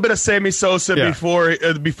a little bit of Sammy Sosa before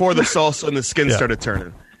the salsa and the skin started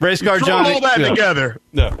turning. Race Car Throw Johnny. all that together,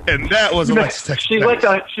 and that was Alexis Texas. She's like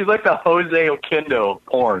the Jose Oquendo of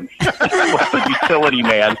porn. The utility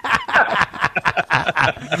man.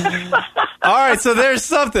 All right, so there's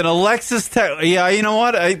something. Alexis Texas. Yeah, you know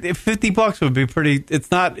what? $50 would be pretty. It's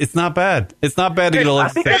not bad. It's not bad to get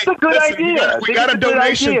Alexis. I think that's a good idea. We got a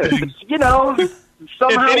donation thing.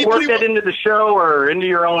 Somehow work that into the show or into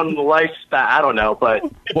your own lifestyle. I don't know, but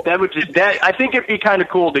that would I think it'd be kind of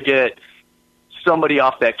cool to get somebody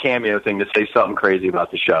off that Cameo thing to say something crazy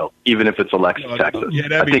about the show, even if it's Alexis Texas.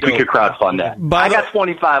 Yeah, I think we could crowdfund that. I got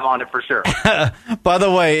 25 on it for sure. By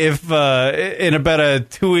the way, if in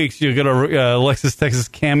about 2 weeks you'll get a Alexis Texas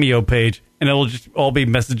Cameo page, and it'll just all be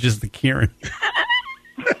messages to Kieran.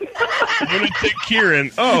 Lunatic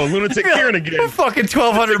Kieran. Oh, Lunatic Kieran again. Fucking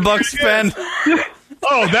 $1,200 spend.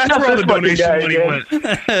 Oh, that's where all the donation money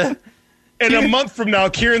went. And a month from now,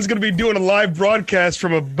 Kieran's going to be doing a live broadcast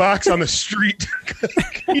from a box on the street.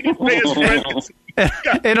 He didn't pay his rent.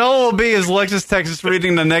 And all it will be is Alexis Texas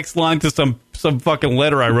reading the next line to some fucking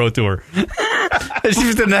letter I wrote to her.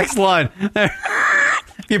 She's the next line.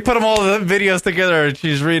 If you put them all the videos together,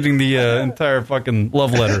 she's reading the entire fucking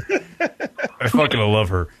love letter. I fucking love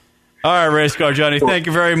her. All right, Race Car Johnny, thank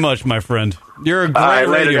you very much, my friend. You're a great all right,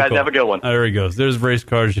 later, radio guys. call. Have a good one. There he goes. There's Race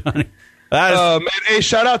Car Johnny. Man, hey,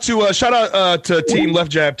 shout out to Team Left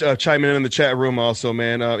Jab chiming in the chat room also,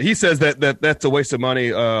 man. He says that's a waste of money.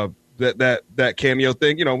 That Cameo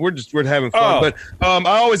thing, we're having fun. But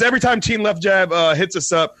I always, every time Team Left Jab hits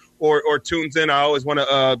us up or tunes in, I always want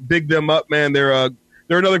to big them up, man. They're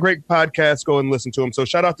another great podcast. Go and listen to them. So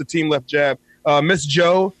shout out to Team Left Jab. Miss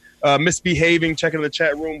Joe, misbehaving, checking the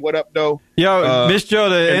chat room. What up, though? Yo, Miss Joe,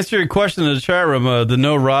 to answer your question in the chat room, the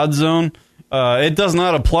no rod zone. It does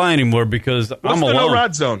not apply anymore because I'm alone. What's the no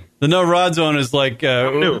rod zone? The no rod zone is like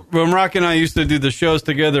when Rock and I used to do the shows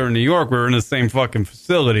together in New York. We were in the same fucking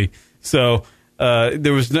facility, so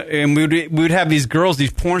there was, and we'd have these girls,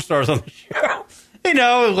 these porn stars on the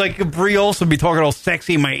show. Like Brie Olson would be talking all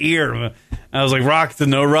sexy in my ear. And I was like, Rock, it's the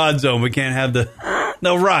no rod zone. We can't have the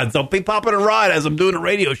no rods. Don't be popping a rod as I'm doing a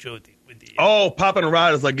radio show with you. Oh, popping a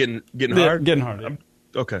rod is like getting hard? Getting hard. Yeah.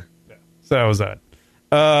 Okay. So that was that.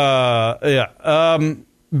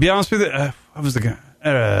 Be honest with you, what was the guy?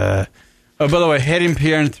 Oh, by the way, Hayden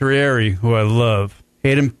Panettiere, who I love.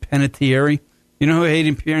 Hayden Panettiere. You know who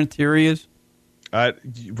Hayden Panettiere is? I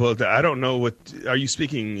don't know what. Are you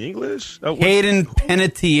speaking English? Hayden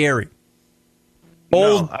Panettiere.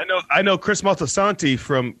 No, I know Chris Moltisanti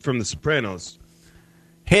from The Sopranos.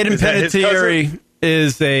 Hayden Panettiere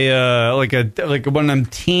is a like one of them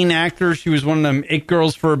teen actors. She was one of them it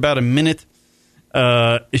girls for about a minute.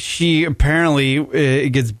 She apparently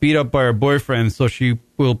gets beat up by her boyfriend, so she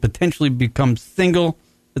will potentially become single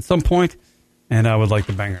at some point. And I would like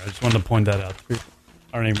to bang her. I just wanted to point that out.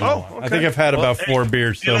 I don't even know. Okay. I think I've had about 4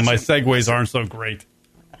 beers, so my segues aren't so great.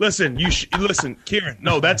 Listen, listen, Kieran.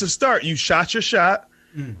 No, that's a start. You shot your shot.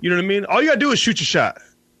 You know what I mean? All you gotta do is shoot your shot.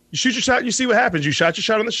 You shoot your shot, and you see what happens. You shot your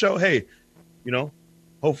shot on the show. Hey, you know,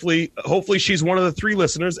 hopefully she's one of the 3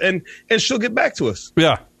 listeners, and she'll get back to us.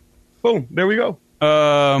 Yeah. Boom. There we go.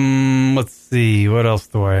 Let's see. What else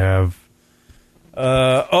do I have?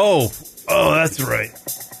 Oh, that's right.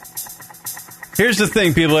 Here's the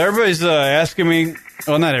thing, people. Everybody's asking me.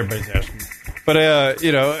 Well, not everybody's asking me. But,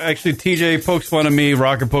 actually, TJ pokes fun of me.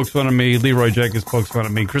 Rocket pokes fun of me. Leroy Jenkins pokes fun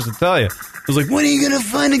of me. Chris Italia was like, when are you going to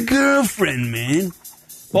find a girlfriend, man?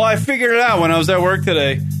 Well, I figured it out when I was at work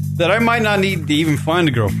today that I might not need to even find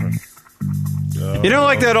a girlfriend. You know,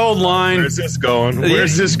 like that old line. Where's this going?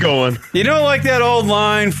 Where's this going? You know, like that old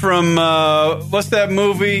line from what's that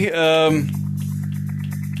movie?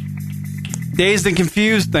 Dazed and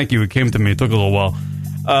Confused. Thank you. It came to me. It took a little while.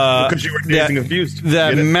 Because you were dazed and confused.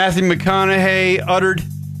 That Matthew McConaughey uttered.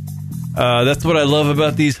 That's what I love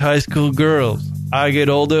about these high school girls. I get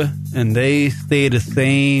older and they stay the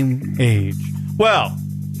same age. Well,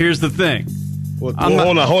 here's the thing. Hold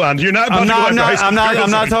on. You're not. I'm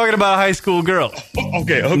not talking about high school girls.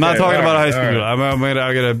 Okay. I'm not talking about high school girls. I'm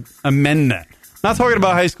gonna amend that. Not talking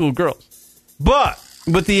about high school girls, but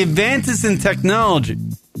with the advances in technology,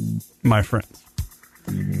 my friends,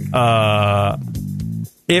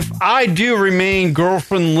 if I do remain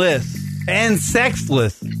girlfriendless and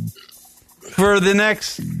sexless for the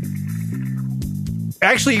next,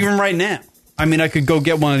 actually even right now. I mean, I could go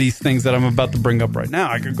get one of these things that I'm about to bring up right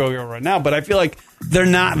now. I could go get right now, but I feel like they're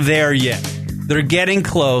not there yet. They're getting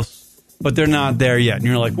close, but they're not there yet. And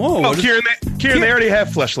you're like, whoa. Oh, Kieran, they already have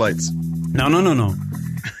fleshlights. No.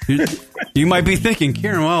 You might be thinking,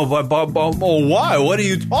 Kieran, well, why? What are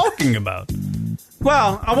you talking about?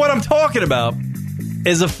 Well, what I'm talking about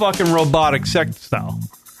is a fucking robotic sex doll.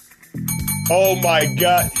 Oh, my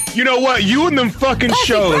God. You know what? You and them fucking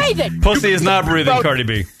shows. Pussy is not breathing, Cardi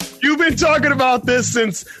B. You've been talking about this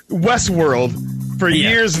since Westworld for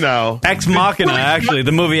years now. Ex Machina, actually.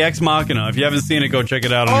 The movie Ex Machina. If you haven't seen it, go check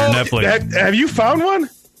it out on your Netflix. Have you found one?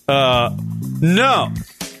 No.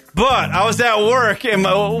 But I was at work, and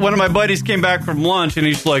one of my buddies came back from lunch, and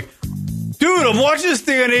he's like, dude, I'm watching this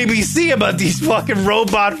thing on ABC about these fucking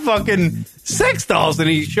robot fucking sex dolls. And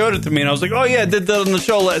he showed it to me, and I was like, oh, yeah, I did that on the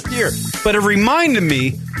show last year. But it reminded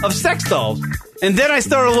me of sex dolls. And then I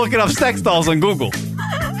started looking up sex dolls on Google.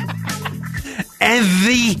 And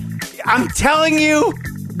I'm telling you,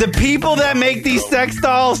 the people that make these sex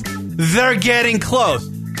dolls, they're getting close.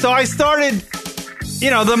 So I started,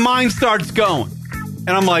 the mind starts going.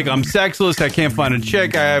 And I'm like, I'm sexless. I can't find a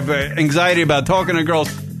chick. I have anxiety about talking to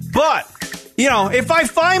girls. But, if I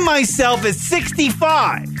find myself at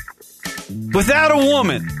 65 without a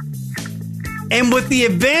woman, and with the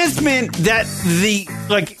advancement that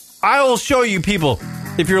I will show you people,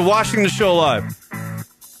 if you're watching the show live,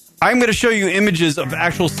 I'm going to show you images of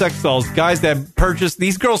actual sex dolls, guys that purchase.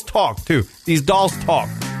 These girls talk, too. These dolls talk.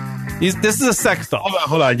 This is a sex doll.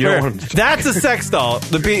 Hold on. That's a sex doll.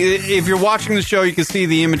 If you're watching the show, you can see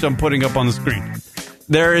the image I'm putting up on the screen.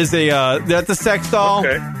 There is that's a sex doll.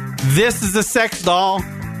 Okay. This is a sex doll.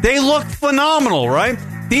 They look phenomenal, right?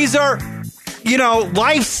 These are,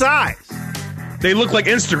 life size. They look like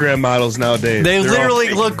Instagram models nowadays. They literally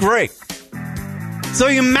look great. So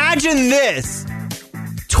you imagine this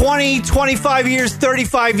 20, 25 years,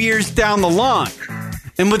 35 years down the line.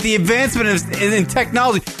 And with the advancement in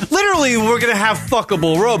technology, literally we're going to have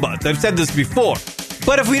fuckable robots. I've said this before.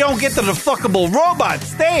 But if we don't get to the fuckable robot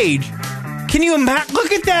stage, can you imagine?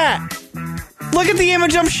 Look at that. Look at the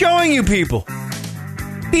image I'm showing you, people.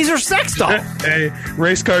 These are sex dolls. Hey,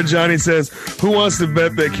 Race Car Johnny says, who wants to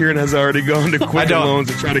bet that Kieran has already gone to Quicken Loans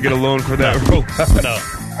to try to get a loan for that robot?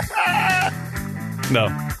 No.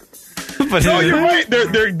 But no, you're right.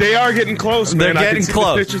 They are getting close, man. They're getting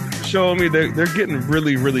close. The pictures that showing me they're getting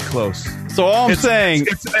really, really close. So all I'm saying,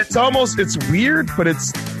 it's weird, but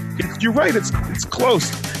it's You're right. It's close.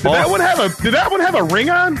 Did that one have a ring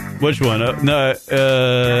on? Which one? No.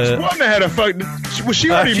 There's one that had a fuck. Was she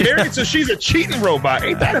already married? So she's a cheating robot.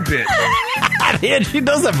 Ain't that a bitch? Yeah, she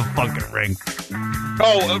does have a fucking ring.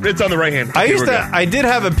 Oh, it's on the right hand. I did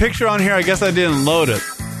have a picture on here. I guess I didn't load it.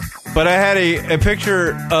 But I had a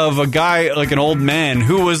picture of a guy, like an old man,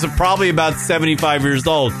 who was probably about 75 years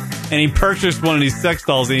old. And he purchased one of these sex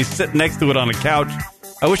dolls, and he's sitting next to it on a couch.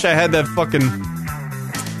 I wish I had that fucking...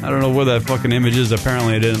 I don't know where that fucking image is.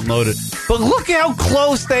 Apparently I didn't load it. But look how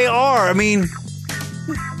close they are. I mean...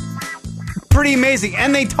 Pretty amazing.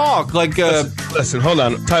 And they talk like... Listen, hold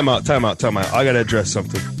on. Time out. I gotta address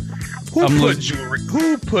something.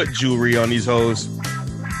 Who put jewelry on these hoes?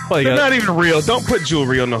 Well, they're not even real. Don't put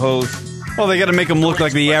jewelry on the hoes. Well, they got to make them look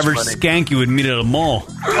like the average skank you would meet at a mall.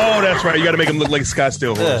 Oh, that's right. You got to make them look like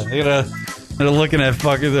Scottsdale hoes. Yeah, they're looking at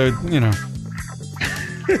fucking,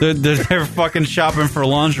 they're fucking shopping for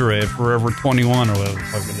lingerie at Forever 21 or whatever the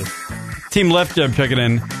fuck it is. Team Left Jab checking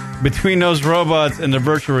in. Between those robots and the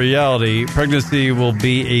virtual reality, pregnancy will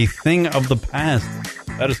be a thing of the past.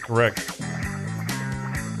 That is correct.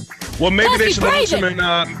 Well, maybe they should launch them in.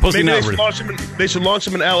 They should launch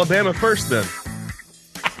them in Alabama first, then.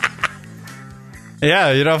 Yeah,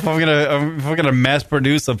 if I'm gonna mass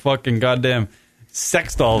produce a fucking goddamn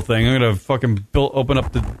sex doll thing, I'm gonna fucking open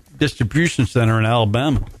up the distribution center in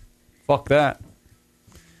Alabama. Fuck that.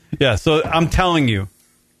 Yeah, so I'm telling you.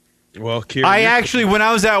 Well, I actually, when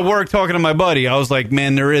I was at work talking to my buddy, I was like,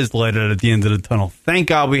 "Man, there is light at the end of the tunnel." Thank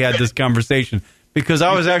God we had this conversation. Because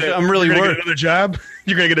I'm really worried. You're going to get another job?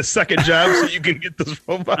 You're going to get a second job so you can get those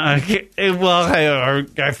robots? I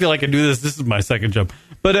feel like I do this. This is my second job.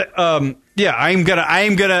 But yeah, I'm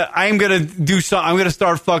gonna do something. I'm gonna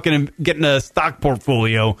start fucking getting a stock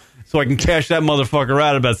portfolio so I can cash that motherfucker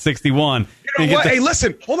out at about 61. You know what? Hey,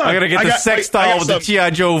 listen, hold on. I gotta get the sex doll with the G.I.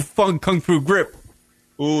 Joe Kung Fu grip.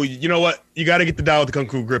 Ooh, you know what? You got to get the doll with the Kung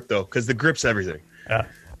Fu grip though, because the grip's everything. Yeah.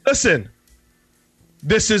 Listen.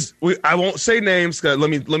 This is. I won't say names. Let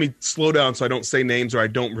me slow down so I don't say names or I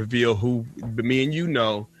don't reveal who. But me and you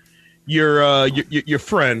know, your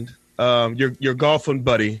friend, your golfing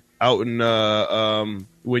buddy out in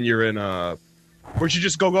when you're in where'd you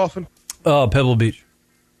just go golfing? Pebble Beach.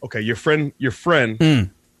 Okay, your friend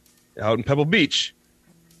out in Pebble Beach.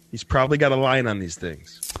 He's probably got a line on these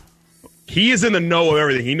things. He is in the know of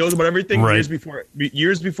everything. He knows about everything right.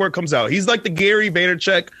 years before it comes out. He's like the Gary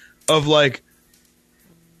Vaynerchuk of like.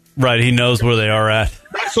 Right, he knows where they are at.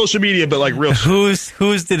 Not social media, but like real. Who's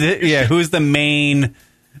the main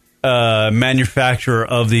manufacturer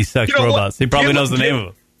of these sex robots? He probably knows the name of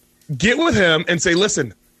them. Get with him and say,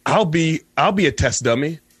 "Listen, I'll be a test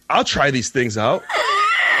dummy. I'll try these things out."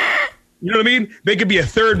 You know what I mean? They could be a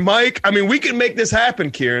third mic. I mean, we can make this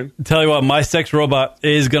happen, Kieran. Tell you what, my sex robot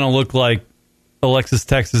is going to look like Alexis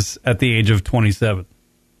Texas at the age of 27.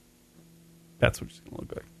 That's what she's going to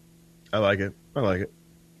look like. I like it.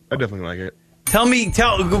 I definitely like it.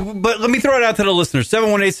 But let me throw it out to the listeners.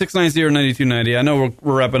 718-690-9290. I know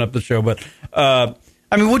we're wrapping up the show, but I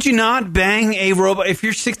mean, would you not bang a robot if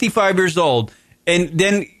you're 65 years old and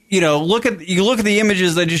then look at the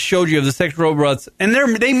images I just showed you of the sex robots and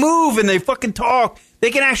they move and they fucking talk.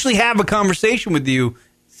 They can actually have a conversation with you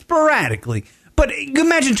sporadically. But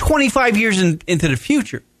imagine 25 years into the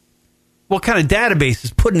future. What kind of database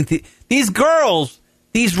is put into these girls?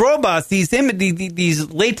 These robots, these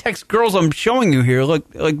latex girls I'm showing you here, look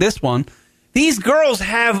like this one. These girls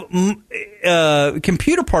have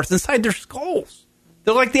computer parts inside their skulls.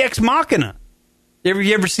 They're like the Ex Machina.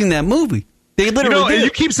 You ever seen that movie? They literally you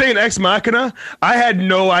keep saying Ex Machina. I had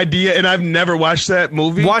no idea, and I've never watched that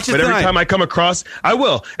movie. Watch it but tonight. Every time I come across, I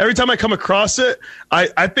will. Every time I come across it,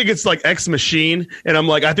 I think it's like Ex Machine, and I'm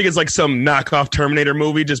like, I think it's like some knockoff Terminator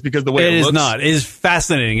movie just because the way it looks. It is not. It is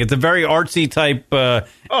fascinating. It's a very artsy type AI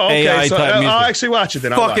so type music. I'll actually watch it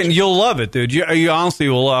then. You'll love it, dude. You honestly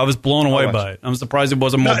will. I was blown away by it. I'm surprised it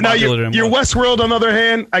wasn't more popular than your Westworld, on the other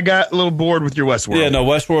hand, I got a little bored with your Westworld. Yeah, no,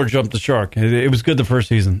 Westworld jumped the shark. It was good the first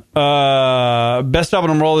season. Best job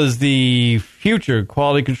in the world is the future.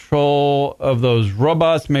 Quality control of those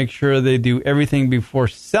robots. Make sure they do everything before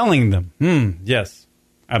selling them. Yes,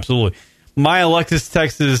 absolutely. My Alexis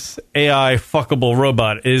Texas AI fuckable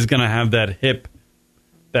robot is going to have that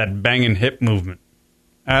banging hip movement.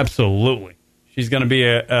 Absolutely. She's going to be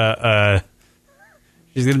A+.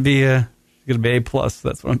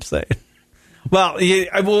 That's what I'm saying. Well,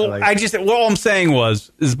 all I'm saying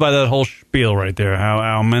is by that whole spiel right there, how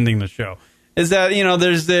I'm ending the show, is that,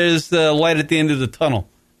 there's light at the end of the tunnel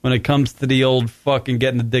when it comes to the old fucking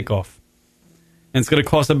getting the dick off. And it's going to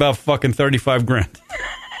cost about fucking $35,000.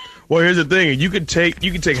 Well, here's the thing: you could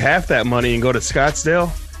take half that money and go to Scottsdale,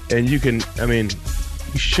 and you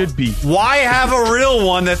should be. Why have a real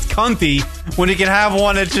one that's cunty when you can have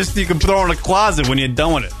one that just you can throw in a closet when you're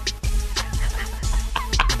done with it?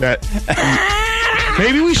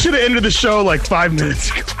 Maybe we should have ended the show like 5 minutes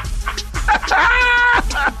ago.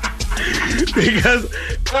 Because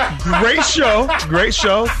great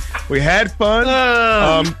show. We had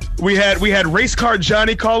fun. We had race car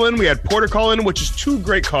Johnny call in. We had Porter call in, which is 2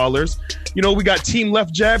 great callers. You know, we got Team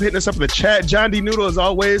Left Jab hitting us up in the chat. John D. Noodle, as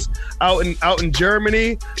always, out in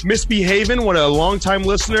Germany. Misbehaving, a longtime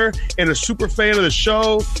listener and a super fan of the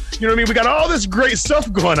show. You know what I mean? We got all this great stuff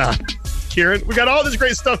going on, Kieran. We got all this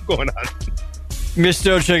great stuff going on. Miss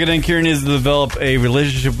Joe, check it in. Kieran needs to develop a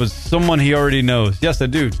relationship with someone he already knows. Yes, I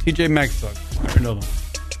do. TJ Maxx sucks. I already know them.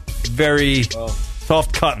 Very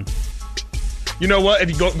soft cotton. You know what? If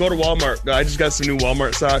you go to Walmart, I just got some new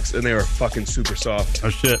Walmart socks, and they are fucking super soft. Oh,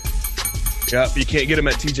 shit. Yeah, you can't get them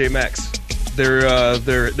at TJ Maxx.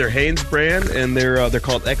 They're Hanes brand, and they're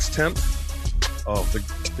called X-Temp. Oh, they're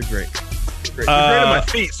great. They're great on my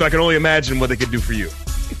feet, so I can only imagine what they could do for you.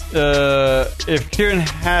 If Kieran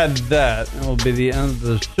had that, it will be the end of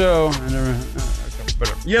the show.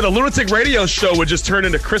 Yeah, the Lunatic Radio Show would just turn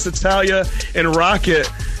into Chris Italia and Rocket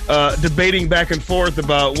debating back and forth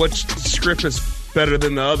about which script is better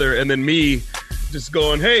than the other, and then me just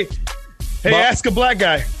going, hey, ask a black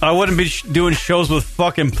guy. I wouldn't be doing shows with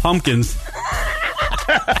fucking pumpkins.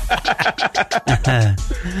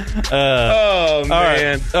 Oh,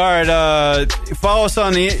 man. All right. Follow us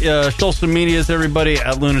on the social medias, everybody,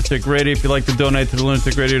 at Lunatic Radio. If you'd like to donate to the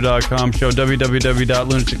lunaticradio.com show,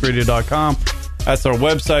 www.lunaticradio.com. That's our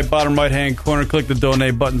website. Bottom right-hand corner, click the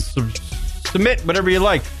donate button. Submit whatever you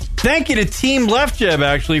like. Thank you to Team Left Jab,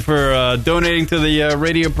 actually, for donating to the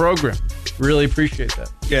radio program. Really appreciate that.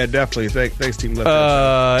 Yeah, definitely. Thanks, Team Left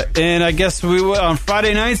Jab. And I guess on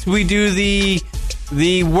Friday nights, we do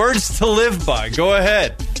the words to live by. Go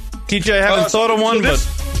ahead. TJ, I haven't thought of one, this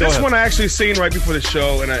but one I actually seen right before the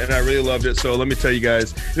show, and I really loved it. So let me tell you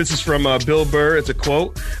guys. This is from Bill Burr. It's a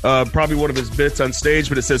quote, probably one of his bits on stage,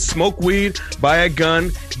 but it says, "Smoke weed, buy a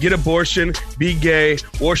gun, get abortion, be gay,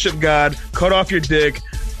 worship God, cut off your dick,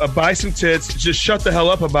 buy some tits, just shut the hell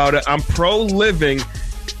up about it. I'm pro-leaving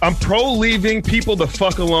people the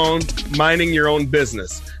fuck alone, minding your own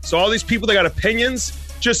business." So all these people that got opinions,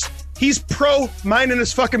 he's pro-minding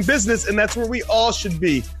his fucking business, and that's where we all should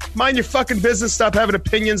be. Mind your fucking business, stop having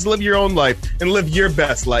opinions, live your own life, and live your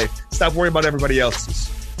best life. Stop worrying about everybody else's.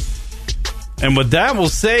 And with that, we'll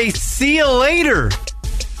say, see you later.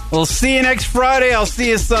 We'll see you next Friday. I'll see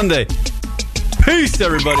you Sunday. Peace,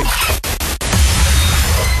 everybody.